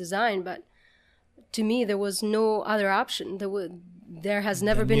graphic design, but to me there was no other option. There has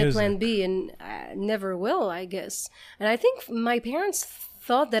never been a plan B, and never will, I guess. And I think my parents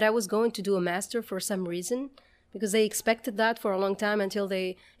thought that I was going to do a master for some reason, because they expected that for a long time until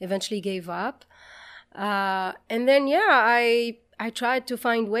they eventually gave up. And then, I tried to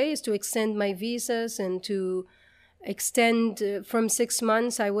find ways to extend my visas and to extend from 6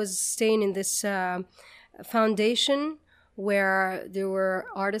 months. I was staying in this foundation where there were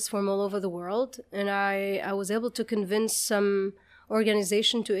artists from all over the world, and I was able to convince some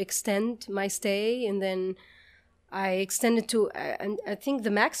organization to extend my stay, and then I extended to I think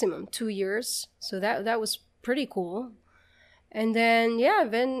the maximum 2 years. So that was pretty cool. And then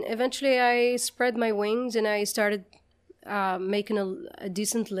then eventually I spread my wings and I started making a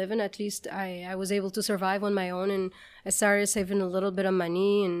decent living. At least I was able to survive on my own, and I started saving a little bit of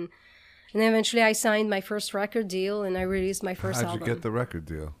money, and then eventually I signed my first record deal and I released my first How'd album. you get the record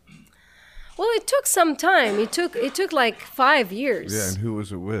deal? Well, it took some time. It took like 5 years. Yeah, and who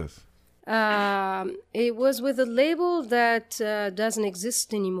was it with? It was with a label that doesn't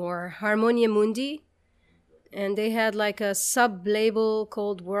exist anymore, Harmonia Mundi, and they had like a sub-label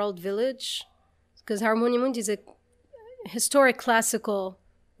called World Village, because Harmonia Mundi is a historic classical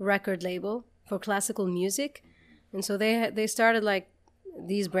record label for classical music, and so they started like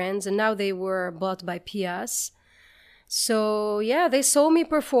these brands, and now they were bought by Pias. So they saw me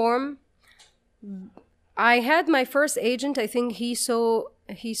perform. I had my first agent. I think he saw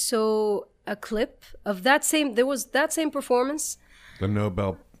a clip of that same performance. The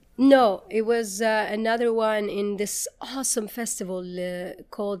Nobel. No, it was another one in this awesome festival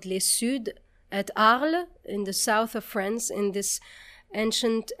called Les Sud, at Arles in the south of France in this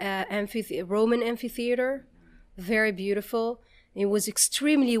ancient Roman amphitheater. Very beautiful. It was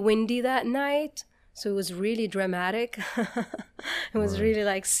extremely windy that night, so it was really dramatic. It was really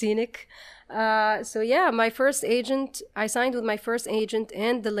like scenic. So yeah, I signed with my first agent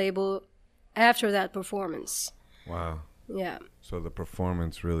and the label after that performance. Wow. Yeah. So the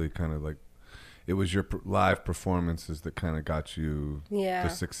performance really kind of like, it was your live performances that kind of got you the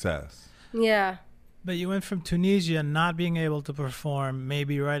success. Yeah. But you went from Tunisia not being able to perform,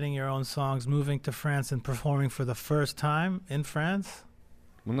 maybe writing your own songs, moving to France and performing for the first time in France?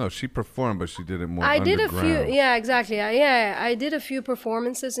 Well, no, she performed, but she did it more I did a underground. few, yeah, exactly. I did a few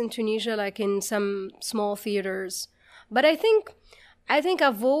performances in Tunisia, like in some small theaters. But I think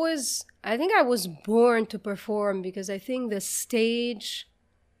I was born to perform, because I think the stage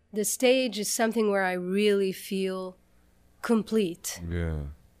is something where I really feel complete. Yeah.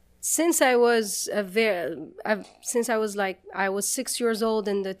 Since I was I was 6 years old,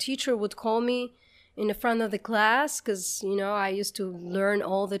 and the teacher would call me in the front of the class, because I used to learn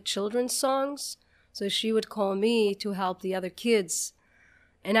all the children's songs, so she would call me to help the other kids,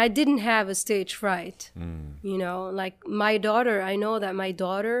 and I didn't have a stage fright. Like my daughter, I know that my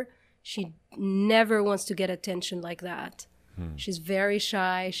daughter, she never wants to get attention like that. She's very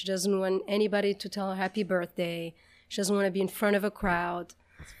shy. She doesn't want anybody to tell her happy birthday. She doesn't want to be in front of a crowd.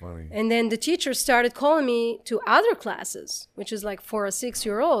 That's funny. And then the teacher started calling me to other classes, which is like, for a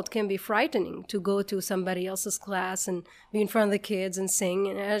 6-year-old, can be frightening to go to somebody else's class and be in front of the kids and sing.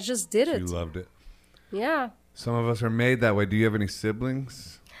 And I just did it. You loved it. Yeah. Some of us are made that way. Do you have any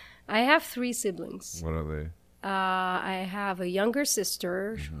siblings? I have 3 siblings. What are they? I have a younger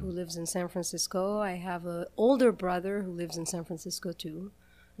sister who lives in San Francisco. I have an older brother who lives in San Francisco too.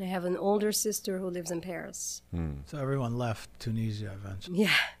 I have an older sister who lives in Paris. So everyone left Tunisia eventually.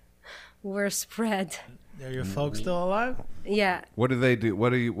 Yeah, we're spread. Are your folks still alive? Yeah. What do they do? What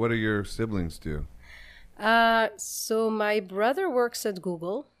do your siblings do? So my brother works at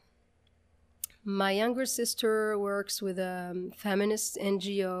Google. My younger sister works with a feminist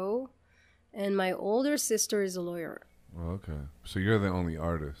NGO, and my older sister is a lawyer. Oh, okay. So you're the only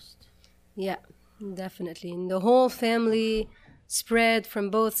artist. Yeah, definitely. And the whole family spread from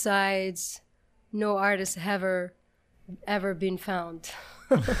both sides. No artists have ever been found.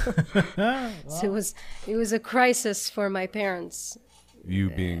 Wow. So it was a crisis for my parents. You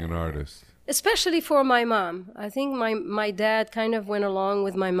being an artist. Especially for my mom. I think my dad kind of went along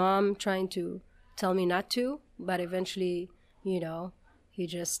with my mom, trying to tell me not to, but eventually, he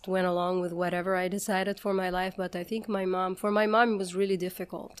just went along with whatever I decided for my life. But I think for my mom, it was really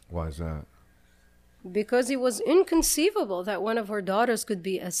difficult. Why is that? Because it was inconceivable that one of her daughters could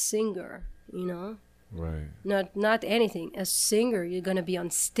be a singer, Right. Not anything. A singer, you're going to be on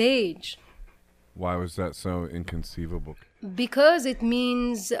stage. Why was that so inconceivable? Because it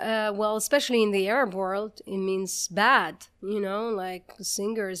means, especially in the Arab world, it means bad, like a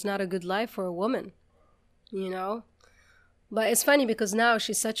singer is not a good life for a woman, But it's funny because now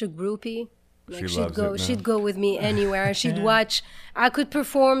she's such a groupie. Like she'd go with me anywhere. She'd watch. I could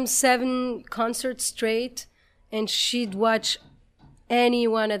perform 7 concerts straight, and she'd watch any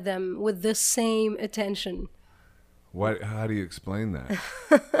one of them with the same attention. How do you explain that?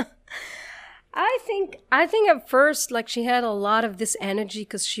 I think at first, like, she had a lot of this energy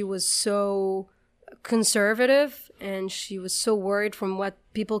because she was so conservative, and she was so worried from what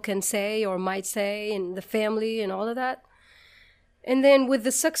people can say or might say, and the family and all of that. And then with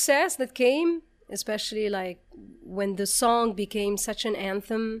the success that came, especially like when the song became such an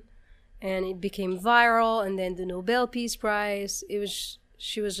anthem and it became viral, and then the Nobel Peace Prize,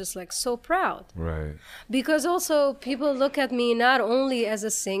 she was just like so proud. Right. Because also people look at me not only as a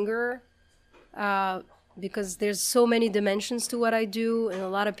singer, because there's so many dimensions to what I do, and a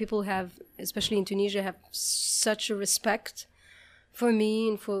lot of people have, especially in Tunisia, have such a respect for me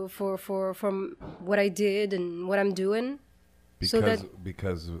and for what I did and what I'm doing.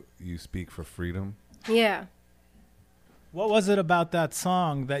 Because you speak for freedom? Yeah. What was it about that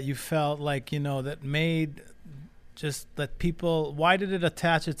song that you felt like, that made just that people, why did it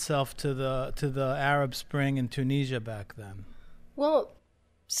attach itself to the Arab Spring in Tunisia back then? Well,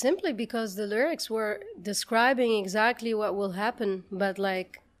 simply because the lyrics were describing exactly what will happen, but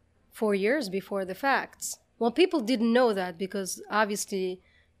like 4 years before the facts. Well, people didn't know that because obviously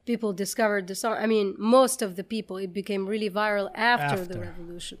people discovered the song. I mean, most of the people, it became really viral after the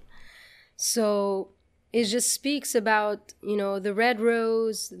revolution. So it just speaks about, the red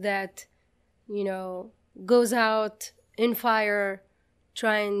rose that, goes out in fire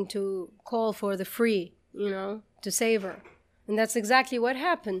trying to call for the free, to save her. And that's exactly what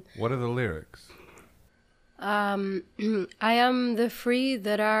happened. What are the lyrics? I am the free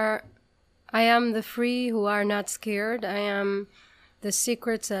who are not scared. I am the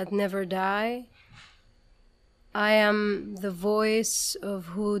secrets that never die. I am the voice of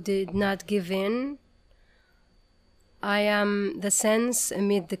who did not give in. I am the sense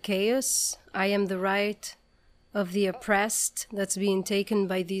amid the chaos. I am the right of the oppressed that's being taken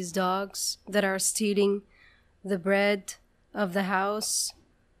by these dogs that are stealing the bread of the house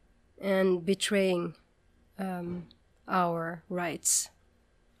and betraying our rights,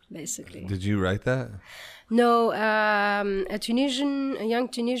 basically. Did you write that? No, a young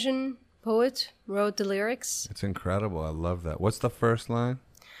Tunisian poet wrote the lyrics. It's incredible. I love that. What's the first line?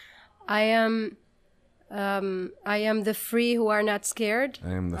 I am the free who are not scared.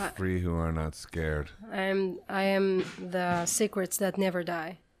 I am the free who are not scared. I am the secrets that never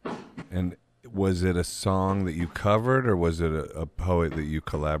die. And was it a song that you covered, or was it a poet that you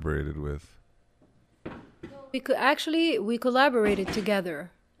collaborated with? We collaborated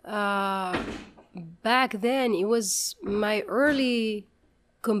together. Back then, it was my early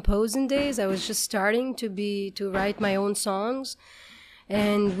composing days. I was just starting to write my own songs,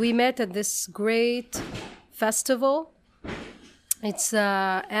 and we met at this great festival. It's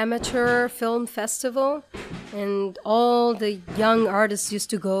an amateur film festival, and all the young artists used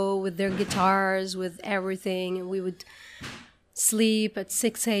to go with their guitars, with everything, and we would sleep at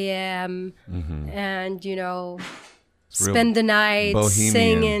 6 a.m. And, spend the night bohemian.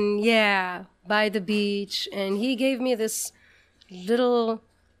 singing, by the beach. And he gave me this little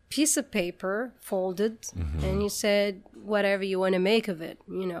piece of paper folded, and he said, whatever you want to make of it,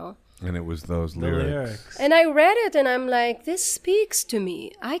 And it was those The lyrics. lyrics. And I read it, and I'm like, this speaks to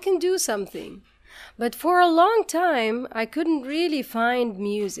me. I can do something. But for a long time, I couldn't really find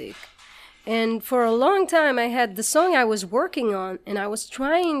music. And for a long time, I had the song I was working on, and I was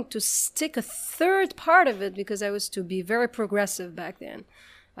trying to stick a third part of it because I was to be very progressive back then.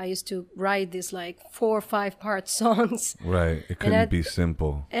 I used to write these 4 or 5 part songs. Right. It couldn't be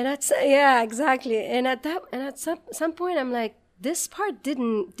simple. And exactly. And at some point, I'm like, this part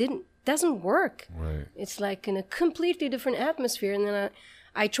doesn't work. Right. It's like in a completely different atmosphere. And then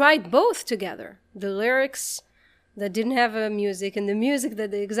I tried both together. The lyrics that didn't have a music and the music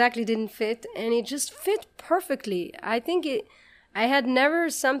that exactly didn't fit. And it just fit perfectly. I think I had never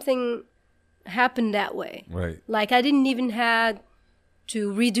something happen that way. Right. Like I didn't even had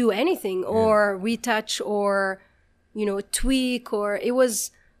to redo anything or retouch or, tweak, or it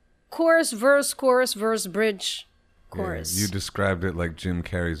was chorus, verse, bridge, chorus. Yeah, you described it like Jim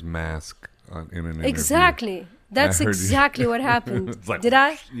Carrey's mask in an interview. Exactly. That's I heard exactly what happened. It's like, Did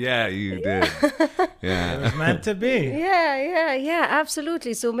I? Yeah, you did. It Yeah. was meant to be. Yeah,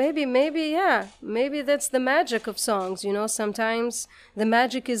 absolutely. So maybe that's the magic of songs. Sometimes the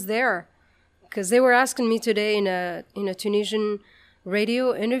magic is there. Because they were asking me today in a Tunisian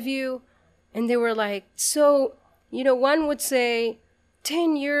radio interview, and they were like, so, one would say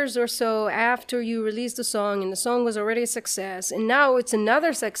 10 years or so after you released the song and the song was already a success, and now it's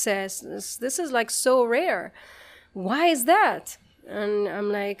another success. This is so rare. Why is that? And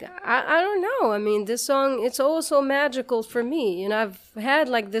I'm like, I don't know. I mean, this song, it's also magical for me. And I've had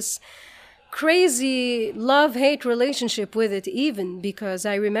this crazy love-hate relationship with it, even because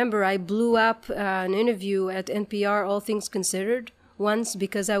I remember I blew up an interview at NPR, All Things Considered, once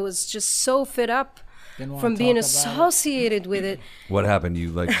because I was just so fed up from being associated with it. What happened?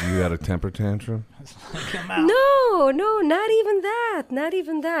 You had a temper tantrum? No, not even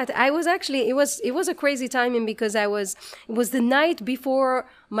that. I was actually, it was a crazy timing because it was the night before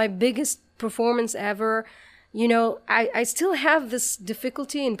my biggest performance ever. I still have this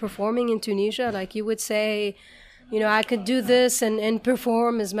difficulty in performing in Tunisia. Like you would say, I could do this and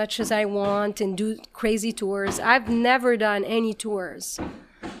perform as much as I want and do crazy tours. I've never done any tours.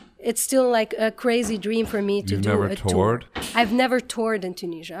 It's still like a crazy dream for me to do a tour. I've never toured in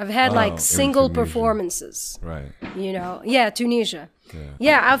Tunisia. I've had single performances. Right. Tunisia.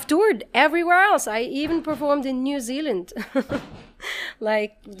 Yeah, I've toured everywhere else. I even performed in New Zealand. You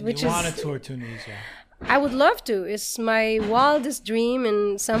want to tour Tunisia? I would love to. It's my wildest dream,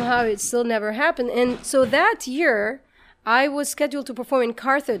 and somehow it still never happened. And so that year, I was scheduled to perform in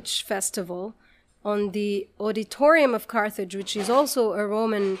Carthage Festival on the Auditorium of Carthage, which is also a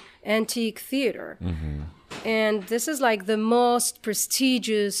Roman antique theater. Mm-hmm. And this is the most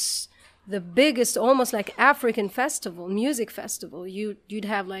prestigious, the biggest, almost like African festival, music festival. You'd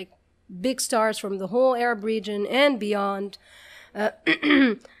have big stars from the whole Arab region and beyond.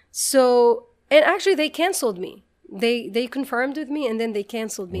 And actually, they canceled me. They confirmed with me, and then they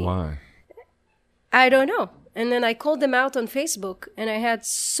canceled me. Why? I don't know. And then I called them out on Facebook, and I had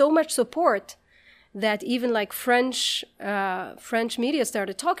so much support that even like French media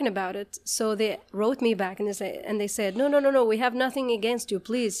started talking about it. So they wrote me back and they said, no, we have nothing against you.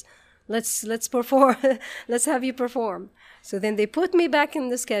 Please, let's perform. Let's have you perform. So then they put me back on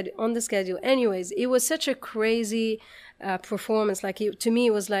the schedule. Anyways, it was such a crazy performance. Like to me,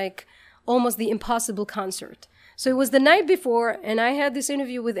 it was like almost the Impossible concert. So it was the night before, and I had this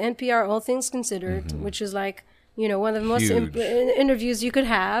interview with NPR, All Things Considered, which is like, one of the most interviews you could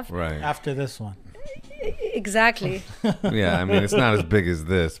have. Right. After this one. Exactly. Yeah, I mean, it's not as big as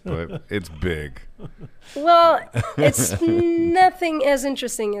this, but it's big. Well, it's nothing as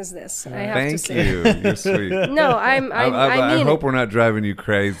interesting as this, I have to say. Thank you. You're sweet. No, I mean I hope it. we're not driving you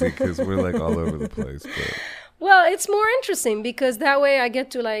crazy because we're like all over the place. But. Well, it's more interesting because that way I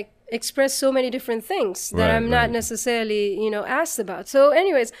get to like express so many different things that I'm not necessarily, asked about. So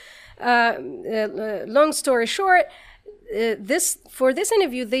anyways, long story short, for this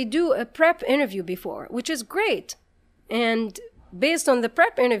interview, they do a prep interview before, which is great. And based on the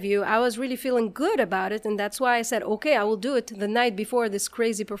prep interview, I was really feeling good about it. And that's why I said, okay, I will do it the night before this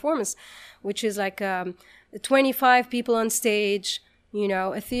crazy performance, which is like 25 people on stage,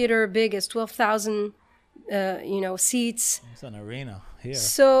 a theater big as 12,000, seats. It's an arena here.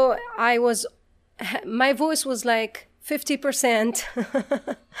 So my voice was like 50%.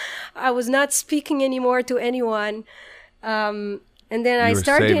 I was not speaking anymore to anyone. And then I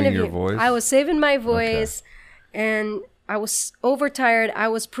started the interview. Your voice? I was saving my voice, and I was overtired. I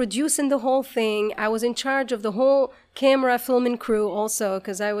was producing the whole thing. I was in charge of the whole camera, film, and crew also,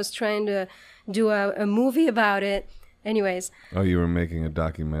 because I was trying to do a movie about it. Anyways. Oh, you were making a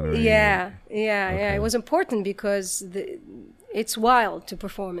documentary. Yeah. It was important because it's wild to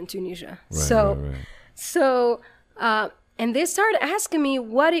perform in Tunisia. Right. So, and they started asking me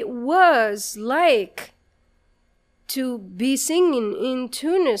what it was like to be singing in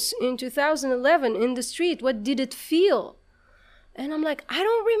Tunis in 2011 in the street. What did it feel? And I'm like, I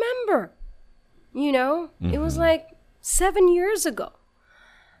don't remember. It was like 7 years ago.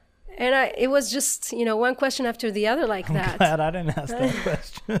 And it was just, one question after the other like that. I'm glad I didn't ask that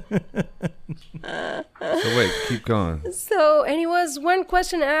question. So wait, keep going. So, and it was one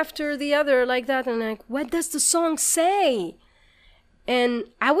question after the other like that. And like, what does the song say? And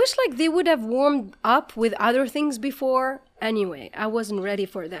I wish like they would have warmed up with other things before. Anyway, I wasn't ready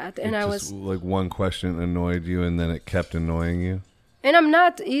for that. And I was like one question annoyed you and then it kept annoying you? And I'm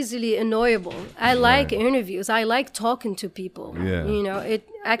not easily annoyable. I like interviews. I like talking to people. Yeah. It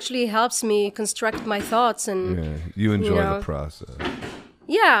actually helps me construct my thoughts. And you enjoy the process.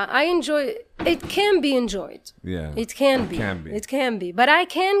 Yeah, I enjoy it. Can be enjoyed. Yeah. It can be. It can be. But I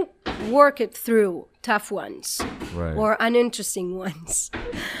can work it through tough ones. Right. Or uninteresting ones.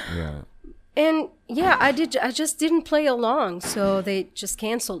 Yeah. And I just didn't play along, so they just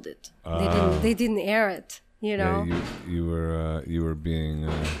canceled it. They didn't air it. Yeah, you were being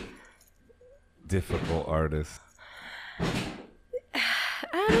a difficult artist.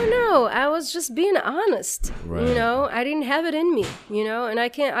 I don't know. I was just being honest. Right. I didn't have it in me. And I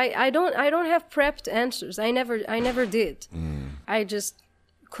can't. I don't have prepped answers. I never did. I just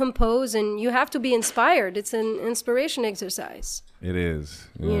compose, and you have to be inspired. It's an inspiration exercise. It is.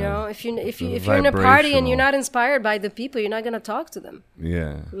 If you're in a party and you're not inspired by the people, you're not going to talk to them.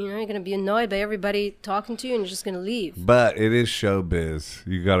 Yeah. You're going to be annoyed by everybody talking to you, and you're just going to leave. But it is showbiz.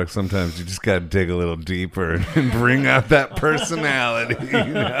 You just gotta dig a little deeper and bring out that personality.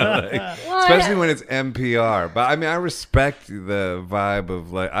 Especially when it's NPR. But I mean, I respect the vibe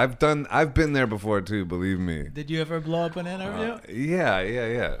of like I've been there before too. Believe me. Did you ever blow up an interview?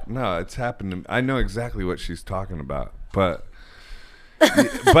 Yeah. No, it's happened to me. I know exactly what she's talking about, but.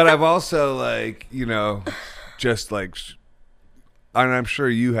 But I've also just like, and I'm sure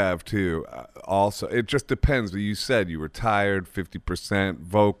you have too. Also, it just depends. You said you were tired, 50%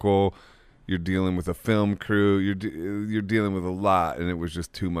 vocal. You're dealing with a film crew. You're dealing with a lot, and it was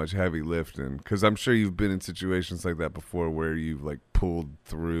just too much heavy lifting. Because I'm sure you've been in situations like that before, where you've like pulled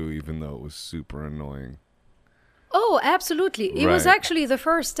through, even though it was super annoying. Oh, absolutely! It was actually the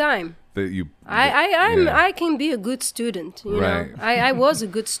first time that you. I can be a good student. I was a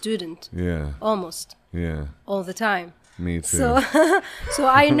good student. Yeah. Almost. Yeah. All the time. Me too. So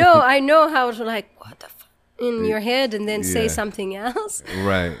I know how to like what the in your head and then say something else.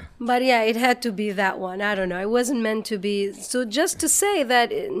 Right. But it had to be that one. I don't know. It wasn't meant to be. So just to say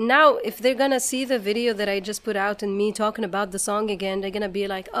that now, if they're gonna see the video that I just put out and me talking about the song again, they're gonna be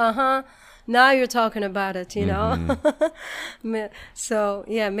like, now you're talking about it, So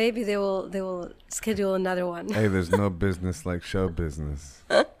maybe they will schedule another one. Hey, there's no business like show business.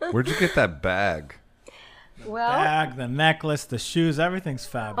 Where'd you get that bag? Well, bag, the necklace, the shoes, everything's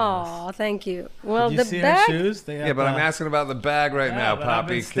fabulous. oh, thank you. Well, Did you the see bag. her shoes? They Yeah, but I'm asking about the bag right now, but I've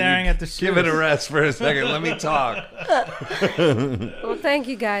Poppy. been staring at the shoes. Give it a rest for a second. Let me talk. Well, thank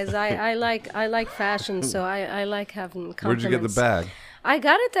you guys. I like fashion, so I like having compliments. Where'd you get the bag? I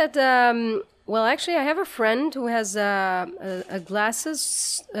got it at well, actually, I have a friend who has a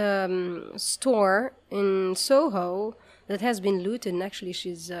glasses store in Soho that has been looted. And actually,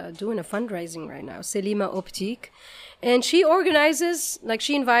 she's doing a fundraising right now, Selima Optique, and she organizes, like,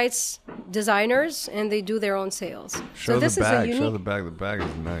 she invites designers, and they do their own sales. Show so this the bag. is a Show unique. the bag. The bag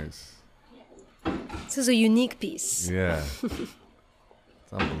is nice. This is a unique piece. Yeah.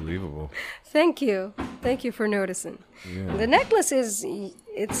 It's unbelievable. Thank you for noticing. Yeah. The necklace is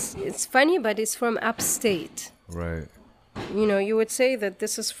it's funny, but it's from upstate. Right. You know, you would say that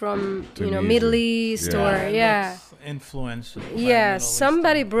this is from Tunisia. Middle East Yeah. or It looks influential. by yeah. Middle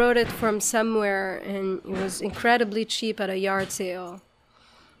Somebody Eastern. brought it from somewhere, and it was incredibly cheap at a yard sale.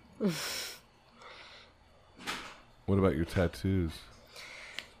 What about your tattoos?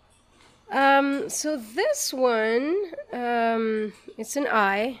 So this one, it's an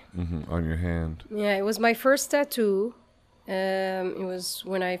eye. On your hand. Yeah, it was my first tattoo. It was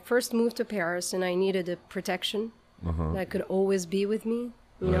when I first moved to Paris, and I needed a protection that could always be with me.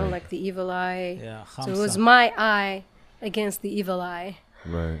 You know, Right. like the evil eye. Yeah, So it was Hamsa. my eye against the evil eye.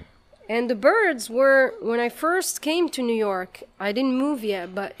 Right. And the birds were, when I first came to New York, I didn't move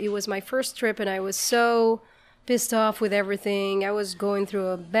yet, but it was my first trip, and I was so pissed off with everything. I was going through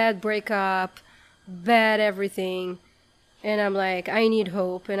a bad breakup, bad everything. And I'm like, I need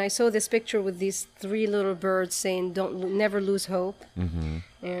hope. And I saw this picture with these 3 little birds saying, never lose hope.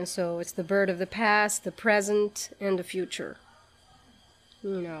 And so it's the bird of the past, the present, and the future.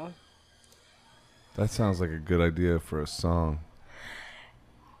 You know. That sounds like a good idea for a song.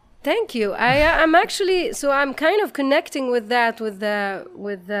 Thank you. I'm actually, so I'm kind of connecting with that, with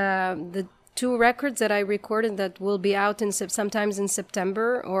the 2 records that I recorded that will be out in sometimes in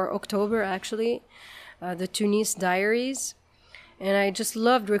September or October, actually, the Tunis Diaries. And I just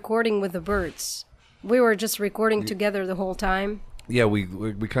loved recording with the birds. We were just recording together the whole time. Yeah, we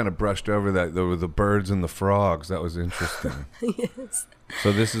kind of brushed over that. There were the birds and the frogs. That was interesting. Yes.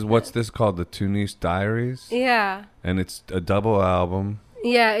 So what's this called? The Tunis Diaries? Yeah. And it's a double album.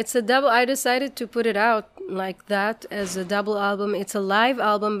 Yeah, it's a double. I decided to put it out like that as a double album. It's a live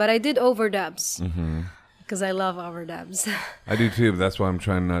album, but I did overdubs because I love overdubs. I do too, but that's why I'm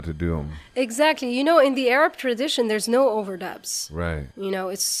trying not to do them. Exactly. You know, in the Arab tradition, there's no overdubs. Right. You know,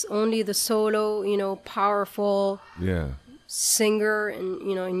 it's only the solo, powerful Yeah. singer, and,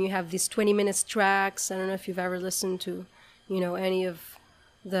 and you have these 20 minutes tracks. I don't know if you've ever listened to, any of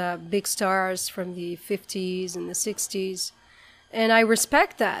the big stars from the 50s and the 60s. And I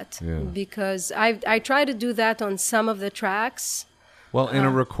respect that because I try to do that on some of the tracks. Well, in a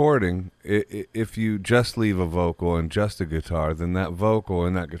recording, if you just leave a vocal and just a guitar, then that vocal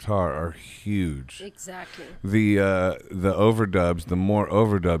and that guitar are huge. Exactly. The overdubs, the more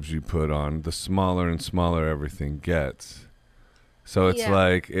overdubs you put on, the smaller and smaller everything gets. So it's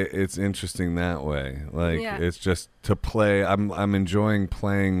like it's interesting that way. Like it's just to play. I'm enjoying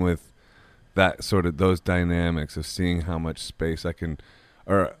playing with that sort of those dynamics of seeing how much space I can,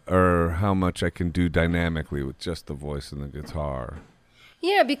 or how much I can do dynamically with just the voice and the guitar.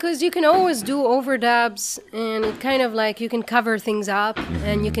 Yeah, because you can always do overdubs, and it kind of like you can cover things up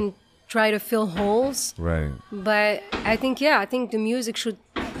and you can try to fill holes. Right. But I think the music should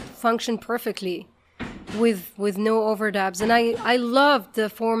function perfectly with no overdubs. And I love the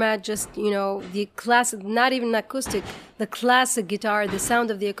format, just, the classic, not even acoustic, the classic guitar, the sound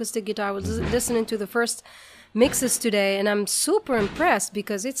of the acoustic guitar. I was listening to the first mixes today, and I'm super impressed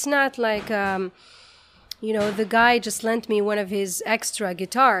because it's not like, the guy just lent me one of his extra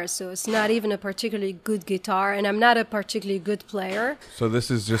guitars, so it's not even a particularly good guitar, and I'm not a particularly good player. So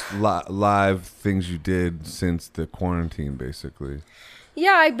this is just live things you did since the quarantine, basically.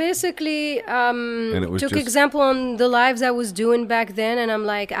 Yeah, I basically took example on the lives I was doing back then, and I'm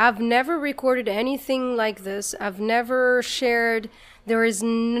like, I've never recorded anything like this. I've never shared. There is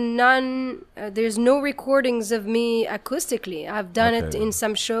none. There's no recordings of me acoustically. I've done it in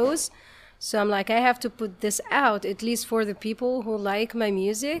some shows, so I'm like, I have to put this out at least for the people who like my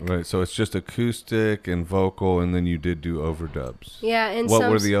music. Right. So it's just acoustic and vocal, and then you did do overdubs. Yeah, and what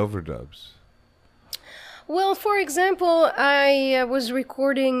were the overdubs? Well, for example, I was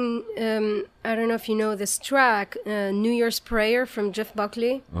recording, I don't know if you know this track, New Year's Prayer from Jeff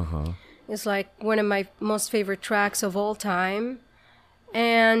Buckley. It's like one of my most favorite tracks of all time.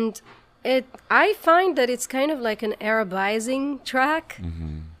 And I find that it's kind of like an Arabizing track.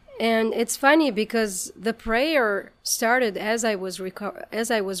 And it's funny because the prayer started as I was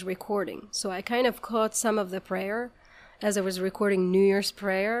recording. So I kind of caught some of the prayer as I was recording New Year's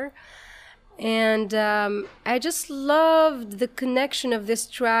prayer. And I just loved the connection of this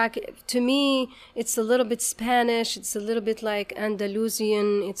track. To me, it's a little bit Spanish. It's a little bit like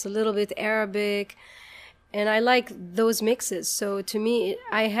Andalusian. It's a little bit Arabic. And I like those mixes. So to me,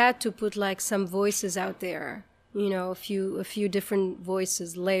 I had to put like some voices out there. You know, a few different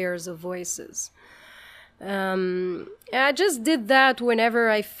voices, layers of voices. I just did that whenever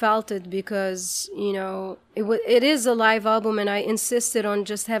I felt it because, you know, it is a live album and I insisted on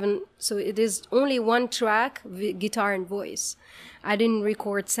just having, so it is only one track, guitar and voice. I didn't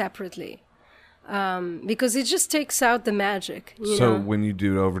record separately. Because it just takes out the magic. You know? When you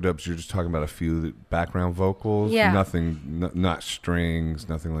do overdubs, you're just talking about a few background vocals? Yeah. Nothing, not strings,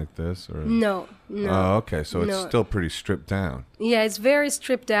 nothing like this? Or? No. Oh, okay. So it's still pretty stripped down. Yeah, it's very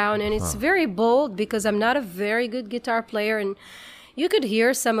stripped down and it's very bold because I'm not a very good guitar player. And you could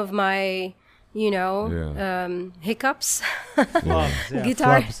hear some of my, you know, hiccups.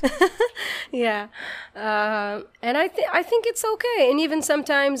 Guitar. Yeah. And I think it's okay. And even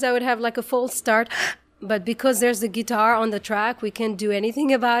sometimes I would have like a false start, but because there's the guitar on the track, we can't do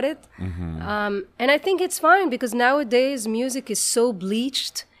anything about it. And I think it's fine because nowadays music is so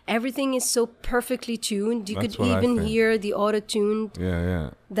bleached. Everything is so perfectly tuned. You could even hear the auto-tuned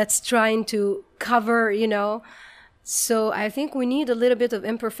that's trying to cover, you know. So I think we need a little bit of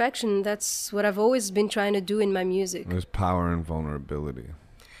imperfection. That's what I've always been trying to do in my music. There's power and vulnerability.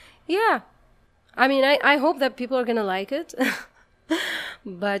 Yeah. I mean, I hope that people are going to like it.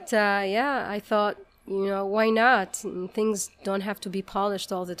 But, yeah, I thought, you know, why not? And things don't have to be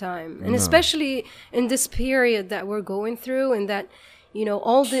polished all the time. And especially in this period that we're going through and that, you know,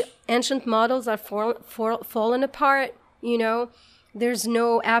 all the ancient models are fallen apart, you know. There's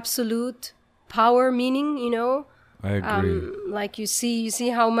no absolute power meaning, you know. I agree. Like you see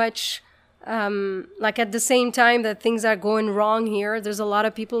how much, like at the same time that things are going wrong here, there's a lot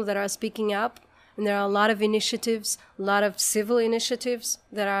of people that are speaking up, and there are a lot of initiatives, a lot of civil initiatives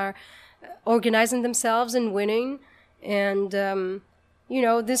that are organizing themselves and winning. And, you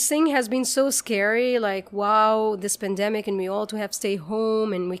know, this thing has been so scary, like, wow, this pandemic, and we all to have to stay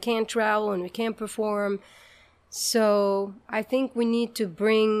home, and we can't travel, and we can't perform. So I think we need to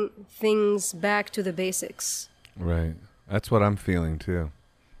bring things back to the basics. Right. That's what I'm feeling too.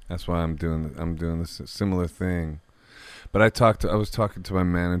 That's why I'm doing this similar thing. But I was talking to my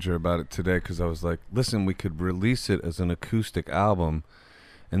manager about it today because I was like, listen, we could release it as an acoustic album,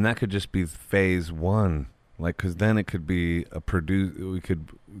 and that could just be phase one. Like, because then it could be we could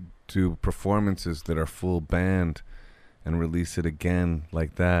do performances that are full band and release it again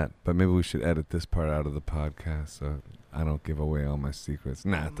like that. But maybe we should edit this part out of the podcast so I don't give away all my secrets.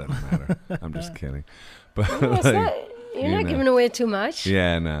 Nah, it doesn't matter. I'm just kidding. But No, like, you're not giving away too much.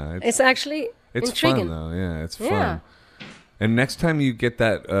 Yeah, no. It's actually intriguing. Fun, though. Yeah, it's fun. Yeah. And next time you get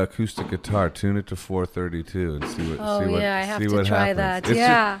that acoustic guitar, tune it to 432 and see what I have to try happens.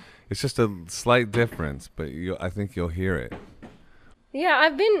 that. It's just a slight difference, but I think you'll hear it. Yeah,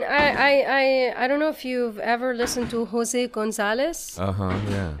 I don't know if you've ever listened to Jose Gonzalez.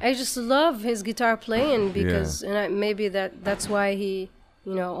 Yeah. I just love his guitar playing because, maybe that's why he,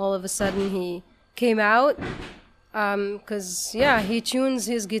 you know, all of a sudden he came out. Because, he tunes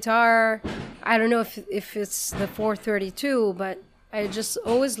his guitar. I don't know if it's the 432, but I just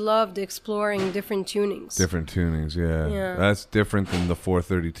always loved exploring different tunings. Different tunings, yeah. That's different than the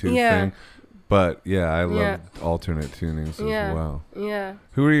 432 thing. But, I love alternate tunings as well. Yeah.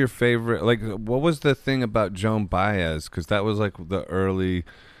 Who are your favorite? Like, what was the thing about Joan Baez? Because that was like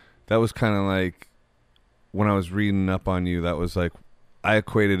that was kind of like, when I was reading up on you, that was like, I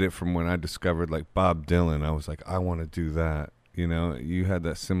equated it from when I discovered like Bob Dylan. I was like, I want to do that. You know, you had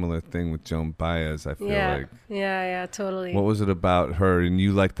that similar thing with Joan Baez, I feel like. Yeah, totally. What was it about her? And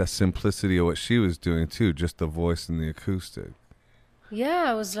you liked the simplicity of what she was doing too, just the voice and the acoustic. Yeah,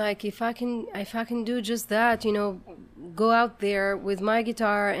 I was like, if I can do just that, you know, go out there with my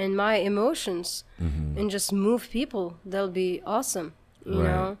guitar and my emotions and just move people, that'll be awesome, you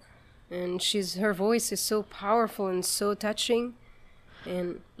know. And her voice is so powerful and so touching.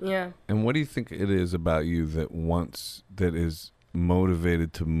 And And what do you think it is about you that is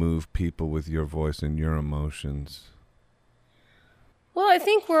motivated to move people with your voice and your emotions? Well, I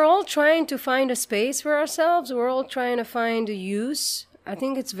think we're all trying to find a space for ourselves. We're all trying to find a use. I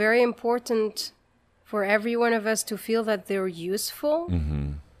think it's very important for every one of us to feel that they're useful.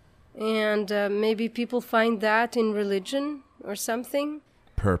 And maybe people find that in religion or something.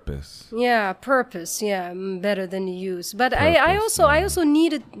 Purpose. Yeah, purpose. Yeah, better than use. But I also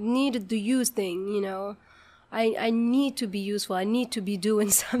needed the use thing. You know, I need to be useful. I need to be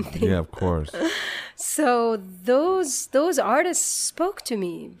doing something. Yeah, of course. So those artists spoke to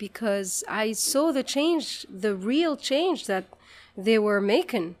me because I saw the change, the real change that they were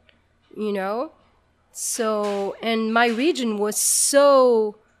making. You know, so and my region was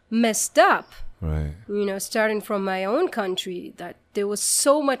so messed up. Right. You know, starting from my own country, that there was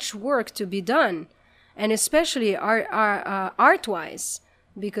so much work to be done, and especially art-wise,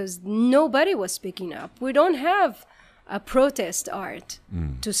 because nobody was speaking up. We don't have a protest art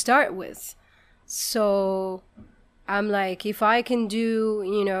to start with. So I'm like, if I can do,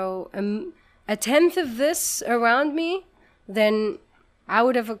 you know, a tenth of this around me, then I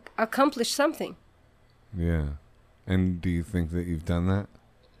would have accomplished something. Yeah. And do you think that you've done that?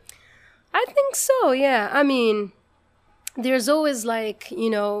 I think so, yeah. I mean, there's always like, you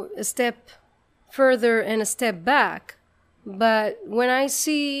know, a step further and a step back. But when I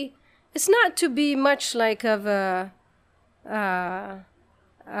see, it's not to be much like of a,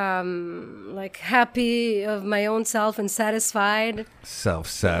 like happy of my own self and satisfied.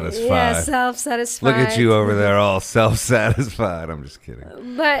 Self-satisfied. Yeah, self-satisfied. Look at you over there all self-satisfied. I'm just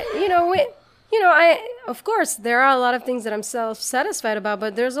kidding. But, you know, of course, there are a lot of things that I'm self-satisfied about,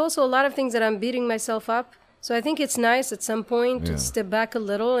 but there's also a lot of things that I'm beating myself up. So I think it's nice at some point to step back a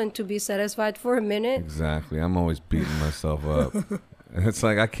little and to be satisfied for a minute. Exactly. I'm always beating myself up. It's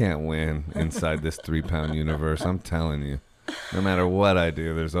like I can't win inside this 3-pound universe. I'm telling you. No matter what I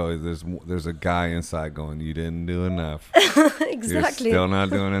do, there's a guy inside going, "You didn't do enough." Exactly. You're still not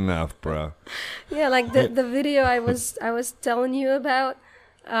doing enough, bro. Yeah, like the video I was telling you about.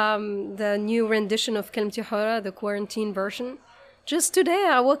 The new rendition of Kalimti Hora, the quarantine version. Just today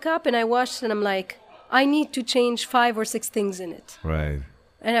I woke up and I watched and I'm like, I need to change 5 or 6 things in it. Right.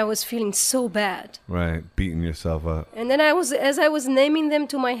 And I was feeling so bad. Right, beating yourself up. And then as I was naming them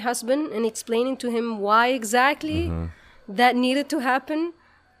to my husband and explaining to him why exactly that needed to happen,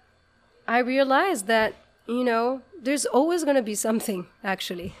 I realized that, you know, there's always going to be something,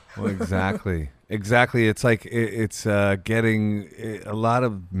 actually. Well, exactly. Exactly. It's like it's getting a lot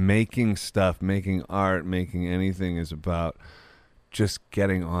of making stuff, making art, making anything is about just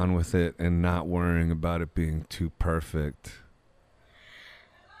getting on with it and not worrying about it being too perfect.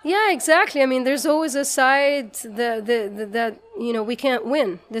 Yeah, exactly. I mean, there's always a side that you know, we can't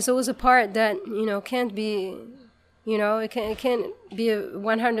win. There's always a part that, you know, can't be, you know, it can't be a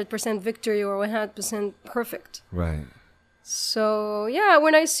 100% victory or 100% perfect. Right. So, yeah,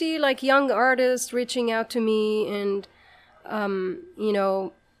 when I see like young artists reaching out to me and, you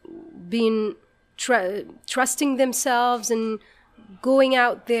know, being trusting themselves and going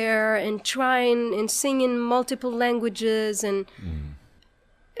out there and trying and singing multiple languages and,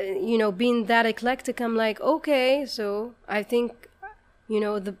 you know, being that eclectic, I'm like, okay, so I think, you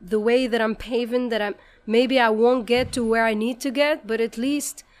know, the way that I'm paving, that maybe I won't get to where I need to get, but at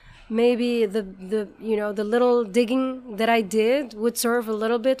least maybe the you know, the little digging that I did would serve a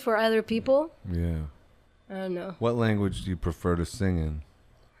little bit for other people. Yeah. I don't know. What language do you prefer to sing in?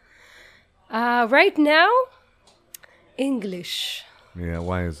 Right now, English. Yeah,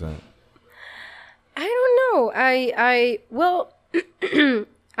 why is that? I don't know. Well,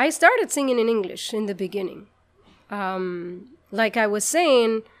 I started singing in English in the beginning. Like I was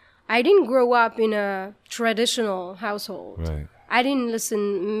saying, I didn't grow up in a traditional household. Right. I didn't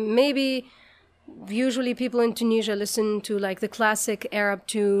listen. Maybe usually people in Tunisia listen to like the classic Arab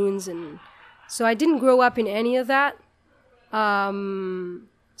tunes, and so I didn't grow up in any of that.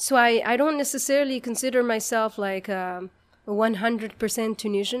 So I don't necessarily consider myself like a 100%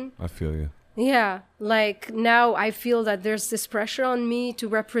 Tunisian. I feel you. Yeah, like now I feel that there's this pressure on me to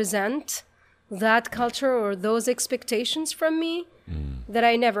represent that culture or those expectations from me that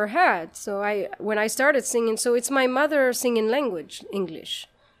I never had. So when I started singing, so it's my mother singing language, English.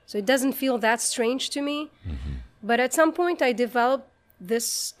 So it doesn't feel that strange to me. But at some point I developed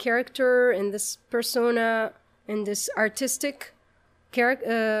this character and this persona and this artistic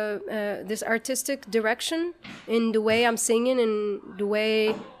direction in the way I'm singing and the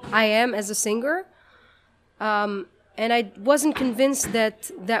way I am as a singer. And I wasn't convinced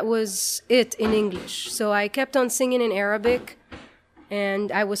that that was it in English. So I kept on singing in Arabic,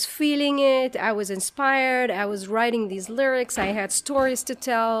 and I was feeling it. I was inspired. I was writing these lyrics. I had stories to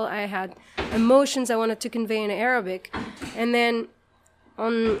tell. I had emotions I wanted to convey in Arabic. And then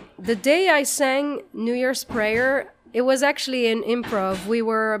on the day I sang New Year's Prayer, it was actually an improv. We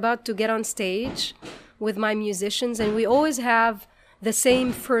were about to get on stage with my musicians, and we always have the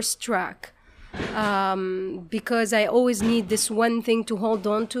same first track. because I always need this one thing to hold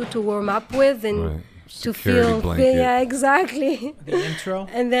on to warm up with, and Right. to Security feel. blanket. Yeah, exactly. The intro.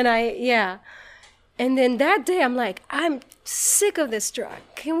 And then and then that day I'm like, I'm sick of this track.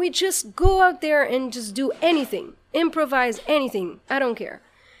 Can we just go out there and just do anything? Improvise anything. I don't care.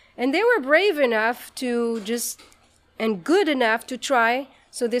 And they were brave enough to and good enough to try.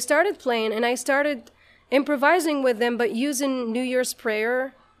 So they started playing, and I started improvising with them, but using New Year's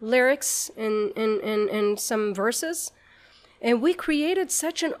prayer lyrics and some verses. And we created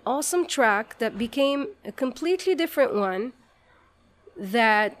such an awesome track that became a completely different one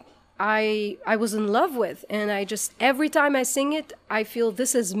that I was in love with. And I just, every time I sing it, I feel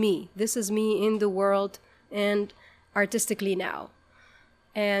this is me. This is me in the world and artistically now.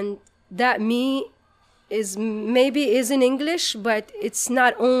 And that me is in English, but it's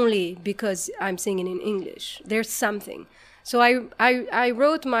not only because I'm singing in English. There's something. So I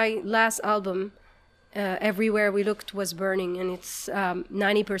wrote my last album, Everywhere We Looked Was Burning, and it's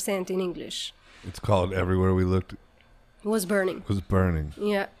 90% in English. It's called Everywhere We Looked Was Burning. Was Burning.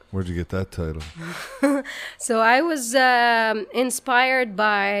 Yeah. Where'd you get that title? So I was inspired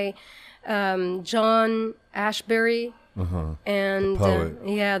by John Ashbery. And The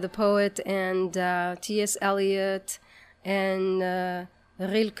poet. the poet, and T.S. Eliot, and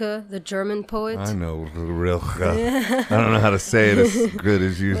Rilke, the German poet. I know Rilke. I don't know how to say it as good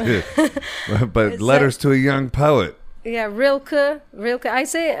as you did. But It's Letters to a Young Poet. Yeah, Rilke. I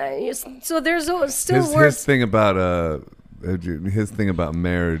say so. There's still His words. thing about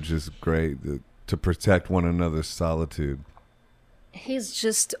marriage is great. To protect one another's solitude. He's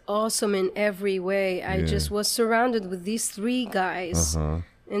just awesome in every way. I just was surrounded with these three guys,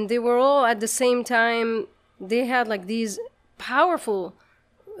 and they were all at the same time. They had like this powerful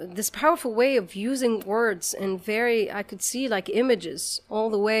way of using words, and I could see like images all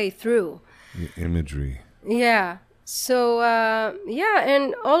the way through. The imagery. Yeah. So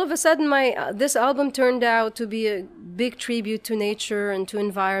and all of a sudden, this album turned out to be a big tribute to nature and to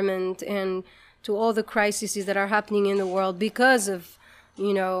environment and to all the crises that are happening in the world because of,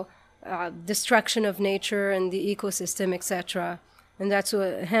 destruction of nature and the ecosystem, etc. And that's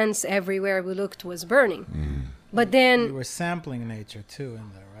what, hence, Everywhere We Looked Was Burning. But then, You were sampling nature too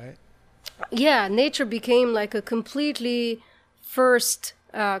in there, right? yeah, nature became like a completely first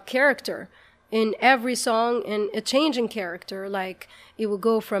character in every song, and a changing character. Like it will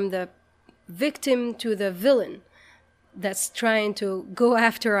go from the victim to the villain that's trying to go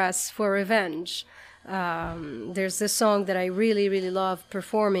after us for revenge. There's this song that I really, really love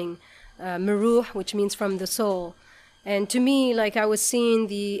performing, Meruh, which means from the soul. And to me, like I was seeing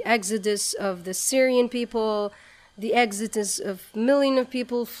the exodus of the Syrian people, the exodus of millions of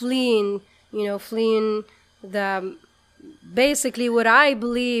people fleeing the basically what I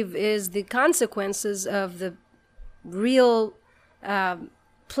believe is the consequences of the real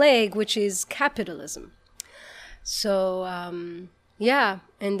plague, which is capitalism. So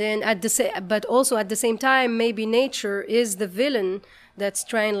and then but also at the same time, maybe nature is the villain that's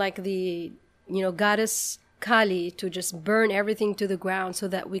trying, like the goddess Kali, to just burn everything to the ground so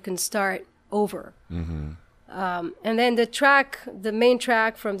that we can start over. And then the main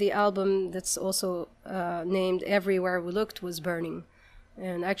track from the album that's also named Everywhere We Looked Was Burning.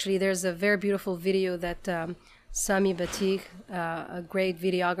 And actually there's a very beautiful video that Sami Batik, a great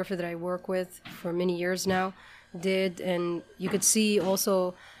videographer that I work with for many years now, did. And you could see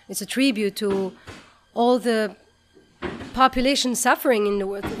also it's a tribute to all the population suffering in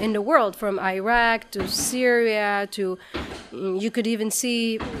the world, from Iraq to Syria to, you could even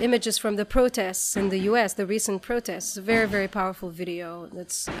see images from the protests in the US, the recent protests. A very, very powerful video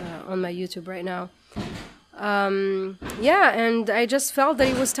that's on my YouTube right now. And I just felt that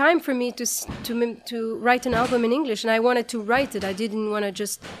it was time for me to write an album in English, and I wanted to write it. I didn't want to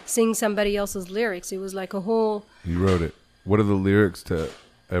just sing somebody else's lyrics. It was like a whole... You wrote it. What are the lyrics to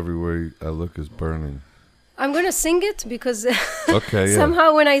Everywhere I Look Is Burning? I'm going to sing it because Okay, yeah.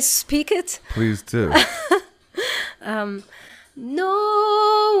 somehow when I speak it... Please do. No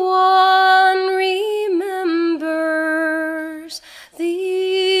one remembers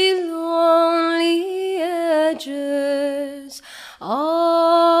the lonely edges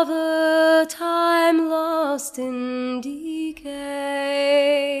of a time lost in decay.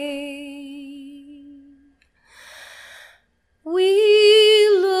 We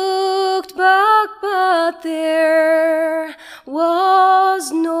looked back, but there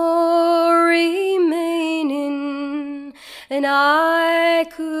was no remaining, and I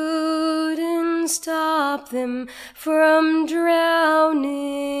couldn't stop them from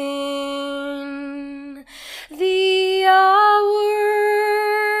drowning. The hours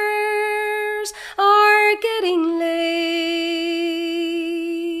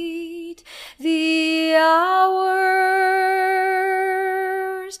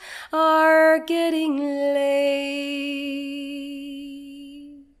getting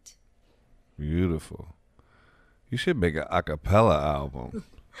late. Beautiful. You should make an a cappella album.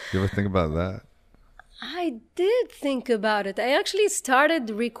 You ever think about that? I did think about it. I actually started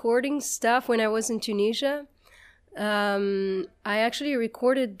recording stuff when I was in Tunisia. I actually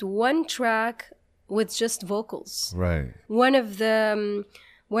recorded one track with just vocals. Right. One of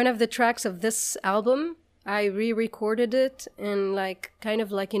the tracks of this album, I re-recorded it in like kind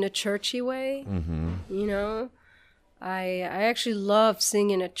of like in a churchy way. Mm-hmm. You know, I actually love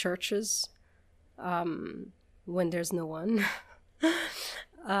singing at churches when there's no one.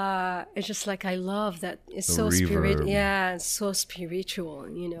 It's just like I love that. It's The so reverb. Yeah, it's so spiritual.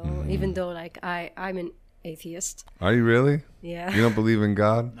 You know, even though like I'm an atheist. Are you really? Yeah. You don't believe in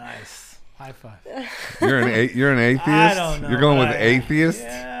God? Nice. High five. You're an atheist? I don't know. You're going with I- atheist?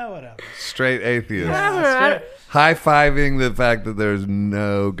 Yeah, whatever. Straight atheist. Yeah. High-fiving the fact that there's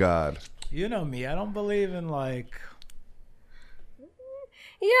no God. You know me. I don't believe in like.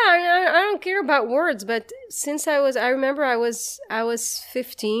 Yeah, I don't care about words, but since I remember I was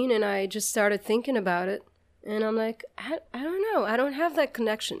 15 and I just started thinking about it, and I'm like, I don't know, I don't have that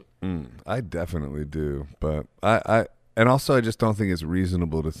connection. I definitely do, but and also I just don't think it's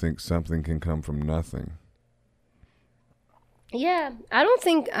reasonable to think something can come from nothing. Yeah,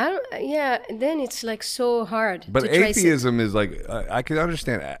 yeah, then it's like so hard But to trace it. atheism is like I can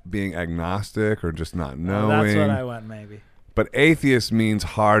understand being agnostic or just not knowing. That's what I went maybe. But atheist means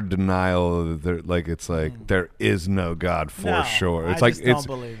hard denial. That like it's like there is no God for No, sure. I It's like just don't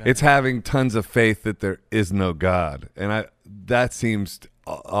believe in it's it. having tons of faith that there is no God, and that seems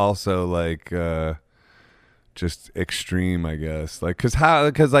also like just extreme, I guess. Like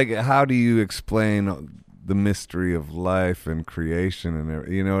how do you explain the mystery of life and creation and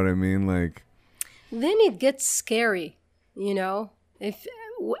everything? You know what I mean? Like Then it gets scary, you know.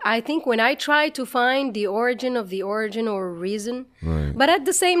 I think when I try to find the origin or reason, right. but at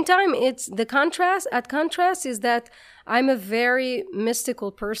the same time, it's the contrast. At contrast is that I'm a very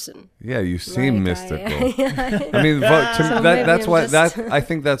mystical person. Yeah, you seem Like, mystical. I I mean, So maybe that's I'm what just- I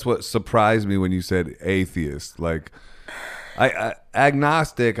think that's what surprised me when you said atheist. Like, I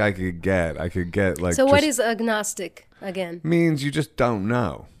agnostic, I could get like. So what just is agnostic again? means? You just don't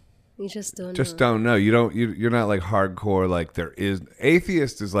know. You just don't Just know. don't know. You're not like hardcore. Like there is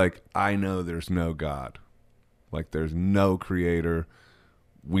atheist is like I know there's no God, like there's no creator.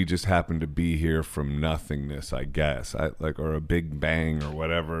 We just happen to be here from nothingness, I guess. Or a big bang or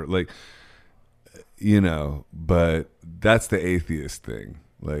whatever. Like, you know, but that's the atheist thing.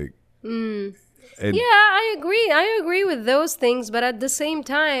 Like, and- Yeah, I agree. I agree with those things, but at the same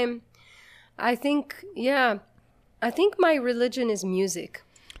time, I think my religion is music.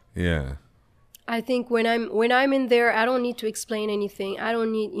 yeah. I think when I'm in there, I don't need to explain anything. I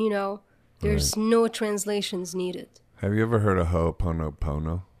don't need, there's no translations needed. Have you ever heard of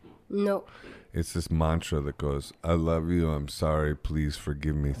Ho'oponopono? No. It's this mantra that goes, I love you, I'm sorry, please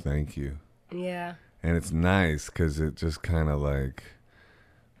forgive me, thank you. Yeah. And it's nice because it just kind of like,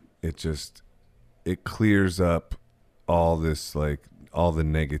 it clears up all this, like, all the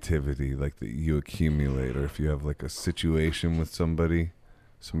negativity, like, that you accumulate. Or if you have, like, a situation with somebody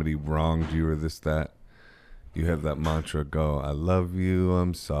wronged you or this, that, you have that mantra go, I love you,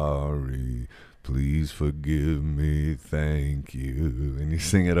 I'm sorry, please forgive me, thank you. And you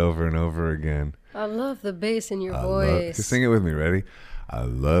sing it over and over again. I love the bass in your Just voice. sing it with me, ready? I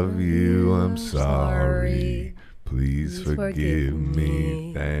love you, I'm sorry. Please forgive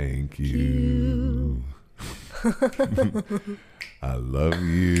me, thank you. I love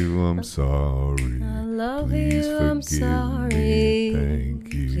you, I'm sorry. I love Please you, I'm forgive sorry. me,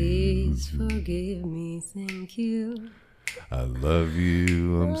 thank you. Please forgive me, thank you. I love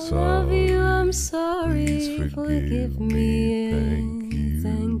you, I'm I sorry. love you, I'm sorry. Please forgive me, thank you.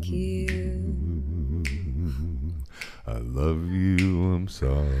 Thank you. I love you, I'm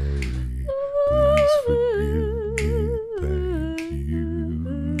sorry. Please forgive me, thank you.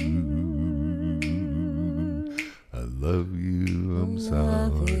 I love you, I'm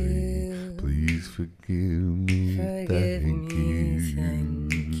sorry. Please forgive me, thank you.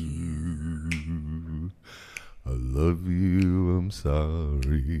 I love you, I'm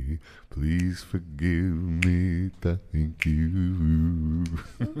sorry. Please forgive me, thank you.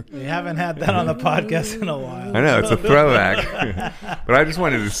 We haven't had that on the podcast in a while. I know, it's a throwback. But I just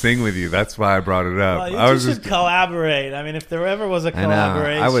wanted to sing with you. That's why I brought it up. Well, you I two was should collaborate. I mean, if there ever was a I know.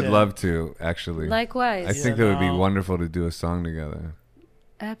 collaboration, I would love to, actually. Likewise. I think You it would be know. wonderful to do a song together.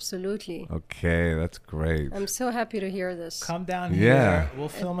 Absolutely. Okay, that's great. I'm so happy to hear this. Come down Yeah. here. We'll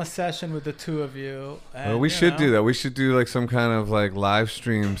film a session with the two of you. And, Well, we you should know, do that. We should do like some kind of like live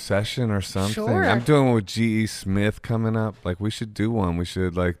stream session or something. Sure. I'm doing one with G.E. Smith coming up. Like we should do one. We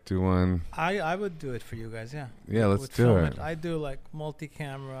should like do one. I would do it for you guys. Yeah. Yeah, let's Would do film it. I do like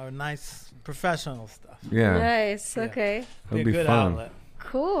multi-camera, nice professional stuff. Yeah, Nice. Yeah. Okay. it'll a be good fun. outlet.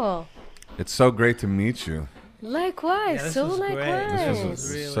 Cool. It's so great to meet you. Likewise. Yeah, this so was likewise. great. This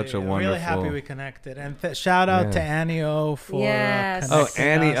was Really, such a Really wonderful- happy we connected. And shout out Yeah. to Annie O for Yes. Oh, connecting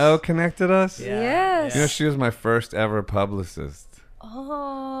Annie us. O connected us. Yeah, Yes. You know, she was my first ever publicist.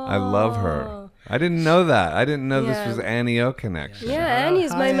 Oh. I love her. I didn't know that. I didn't know Yeah. this was Annie O connection. Yeah, Shout out.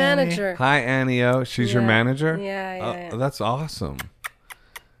 Annie's Hi, my Annie. manager. Hi, Annie O. She's your Yeah. manager? Yeah, yeah, yeah. That's awesome.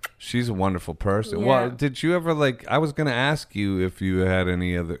 She's a wonderful person. Yeah. Well, did you ever like? I was going to ask you if you had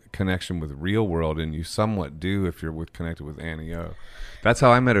any other connection with Real World, and you somewhat do if you're connected with Annie O. That's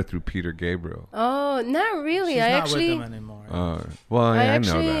how I met her, through Peter Gabriel. Oh, not really. She's I not actually, with them anymore. Well, I I know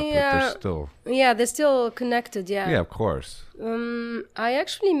actually, that, but they're still. yeah, they're still connected. Yeah, of course. I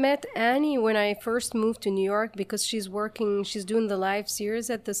actually met Annie when I first moved to New York because she's doing the live series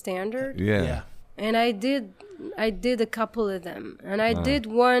at the Standard, Yeah. yeah. and I did a couple of them, and I did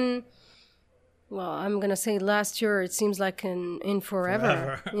one. Well, I'm gonna say last year. It seems like in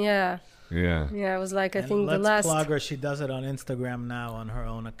forever. Yeah, Yeah. yeah. It was like I And think the let's last. plug her. She does it on Instagram now on her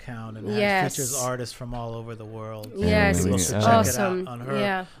own account and Yes. features artists from all over the world. Yes, People it's should check awesome. it out on her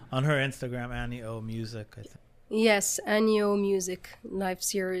Yeah. on her Instagram, Annie O Music. I think. Yes, Anio Music live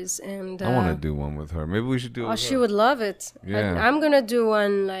series, and I want to do one with her. Maybe we should do it oh, with she her. would love it. Yeah. I'm gonna do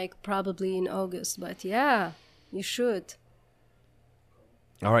one like probably in August, but yeah, you should.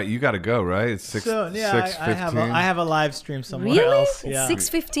 All right, you got to go, right? It's 6, Soon, yeah. 6:15. I have a live stream somewhere Really? else. Yeah.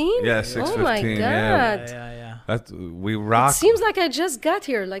 6:15? Yeah, Oh my 6:15, god! yeah. Yeah. That's, we rock. It seems like I just got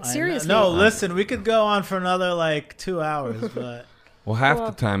here. Like I know. seriously. No, listen, we could go on for another like 2 hours, but Well, half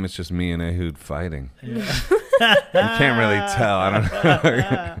the time it's just me and Ehud fighting. You can't really tell. I don't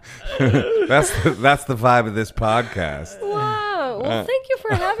know. that's the vibe of this podcast. Wow. Well, thank you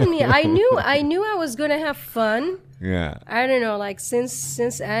for having me. I knew I was gonna have fun. Yeah. I don't know. Like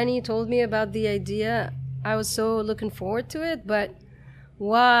since Annie told me about the idea, I was so looking forward to it. But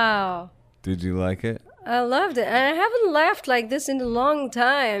wow, Did you like it? I loved it, and I haven't laughed like this in a long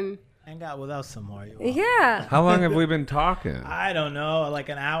time. hang out with us some more. You want. Yeah. How long have we been talking? I don't know, like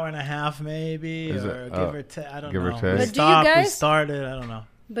an hour and a half maybe, Is or it? give or take. I don't give or know. take. We But do you stopped, we guys- started. I don't know.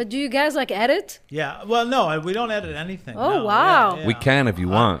 But do you guys like edit? Yeah. Well, no, we don't edit anything. Oh, no. wow. We can if you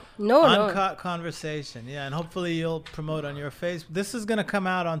want. No, no. Uncut conversation. Yeah, and hopefully you'll promote on your face. This is gonna come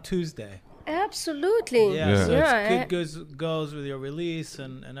out on Tuesday. Absolutely. Yeah, Yeah. so Yeah, it goes with your release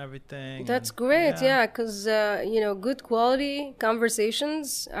and everything. that's and- great. Yeah, because good quality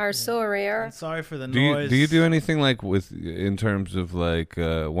conversations are so rare. And sorry for the Do you noise. do anything like with in terms of like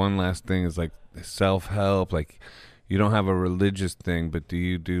one last thing is like self-help, like you don't have a religious thing, but do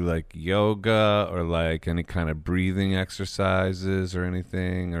you do like yoga or like any kind of breathing exercises or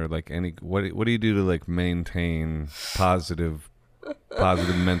anything, or like any what do you do to like maintain positive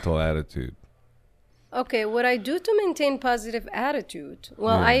mental attitude? Okay, what I do to maintain positive attitude?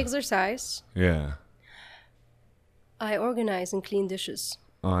 Well, I Yeah. exercise. Yeah. I organize and clean dishes.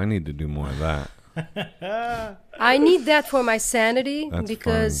 Oh, I need to do more of that. I need that for my sanity That's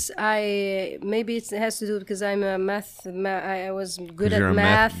because maybe it has to do because I'm a I was good You're at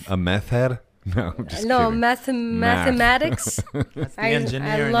math. a meth head? No, I'm just No, kidding. mathematics. That's the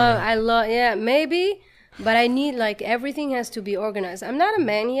engineer in I love, yeah, maybe, but I need like everything has to be organized. I'm not a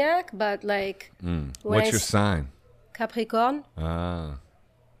maniac, but like, when What's I your sign? Capricorn? Ah, I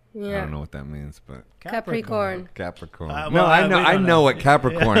Yeah, don't know what that means, but Capricorn. Capricorn. Well, No, I know. we I don't know know. what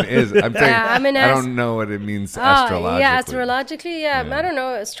Capricorn is. I'm saying Yeah, I'm an I don't know what it means astrologically. Yeah, astrologically, yeah, Yeah. I don't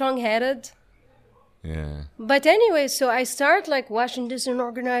know, strong-headed. Yeah. But anyway, so I start like washing this and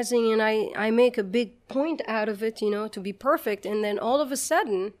organizing, and I make a big point out of it, to be perfect. And then all of a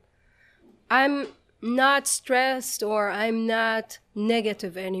sudden, I'm not stressed or I'm not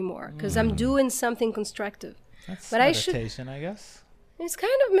negative anymore because I'm doing something constructive. That's But I should- meditation, I guess. It's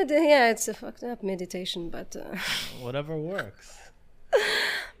kind of, it's a fucked up meditation, but Whatever works.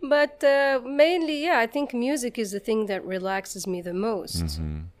 mainly, yeah, I think music is the thing that relaxes me the most.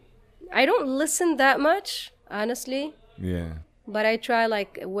 I don't listen that much, honestly. Yeah. But I try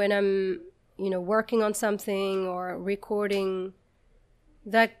like when I'm, working on something or recording,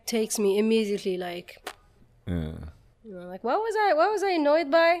 that takes me immediately like, Yeah. like what was I annoyed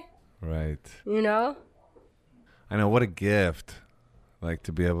by? Right. I know, what a gift, like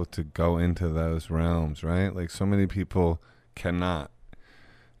to be able to go into those realms, right? Like so many people cannot.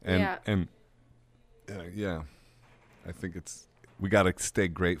 And yeah, I think we got to stay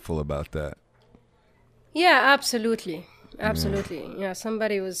grateful about that. Yeah, absolutely. Yeah,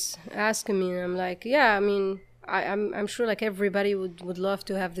 somebody was asking me, and I'm like, yeah, I mean, I'm sure like everybody would love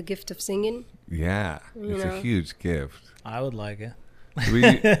to have the gift of singing. Yeah, it's a huge gift. I would like it.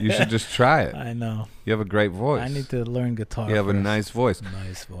 You should just try it. I know. You have a great voice. I need to learn guitar. You have a first. nice voice.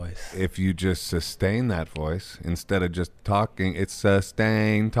 Nice voice. If you just sustain that voice instead of just talking, it's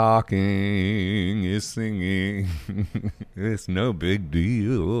sustain talking, is singing. It's no big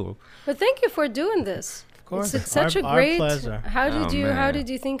deal. But thank you for doing this. Of course, It's such a our great. pleasure. How man. did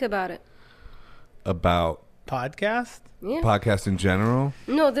you think about it? About Podcast? Yeah. podcast in general?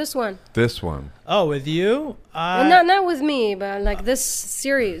 No, this one. This one. Oh, with you? Not with me, but like this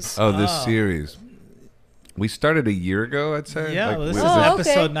series. Oh, this series. We started a year ago, I'd say. Yeah, Like, well, this we- is okay.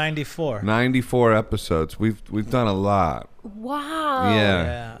 episode 94. 94 episodes. We've done a lot. Wow. Yeah.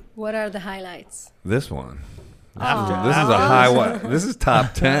 Yeah. What are the highlights? This one. After- This is a high one. This is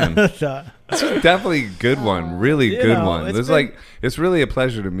top 10. This is definitely a good one. Really You good know, one. it's It's been- like it's really a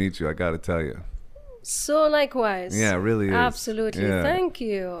pleasure to meet you, I got to tell you. So likewise. Yeah, it really is. Absolutely. Yeah. Thank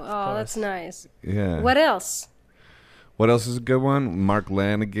you. Oh, that's nice. Yeah. What else? What else is a good one? Mark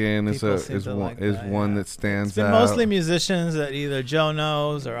Lanigan People seem to one like that, one yeah. that stands It's been out. mostly musicians that either Joe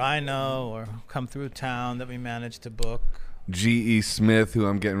knows or I know or come through town that we managed to book. G.E. Smith, who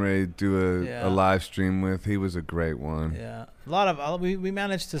I'm getting ready to do Yeah. a live stream with. He was a great one. Yeah, a lot of we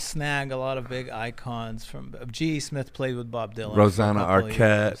managed to snag a lot of big icons from. G.E. Smith played with Bob Dylan. Rosanna for a couple of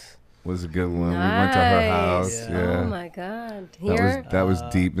Arquette years. was a good one. We went to her house. Nice. Yeah. Oh my God. Here. That was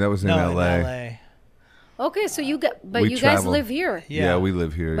deep. That was in No, L.A. in L.A. Okay, so you We guys travel. live here. Yeah, we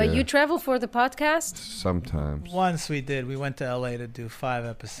live here. But yeah. you travel for the podcast? Sometimes. Once we did. We went to L.A. to do 5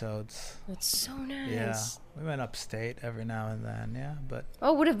 episodes. That's so nice. Yeah, we went upstate every now and then. Yeah, but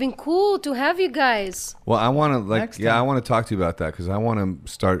Oh, would have been cool to have you guys. Well, I want to Next time. I want to talk to you about that because I want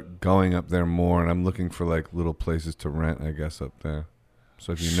to start going up there more, and I'm looking for like little places to rent, I guess, up there.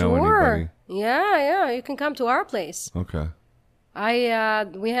 So if you know anybody, Yeah, you can come to our place. okay.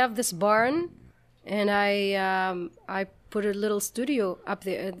 We have this barn, and I put a little studio up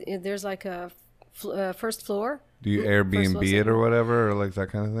there. There's like a first floor. Do you First Airbnb floor, it or whatever, or like that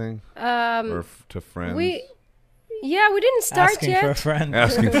kind of thing, or to friends? We didn't start asking yet. for a friend.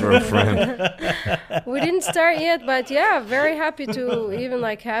 Asking for a friend. We didn't start yet, but yeah, very happy to even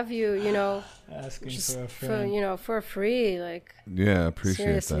like have you, Asking just for a for friend. for free, like Yeah, appreciate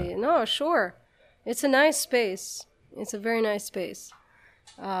seriously. that. No, sure, it's a nice space. It's a very nice space.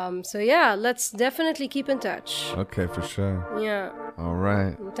 So yeah, let's definitely keep in touch. Okay, for sure. Yeah, All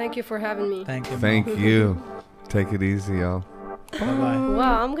right. thank you for having me. Thank you. Thank you. Take it easy, y'all. Bye bye.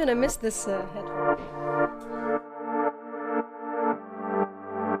 Wow, I'm gonna miss this headphone.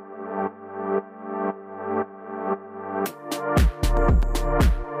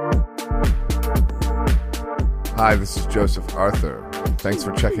 Hi, this is Joseph Arthur. Thanks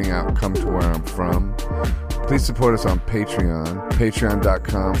for checking out Come to Where I'm From. Please support us on Patreon,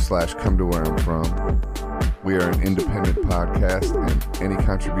 patreon.com/come to where I'm from. We are an independent podcast, and any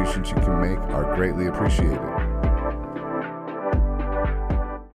contributions you can make are greatly appreciated.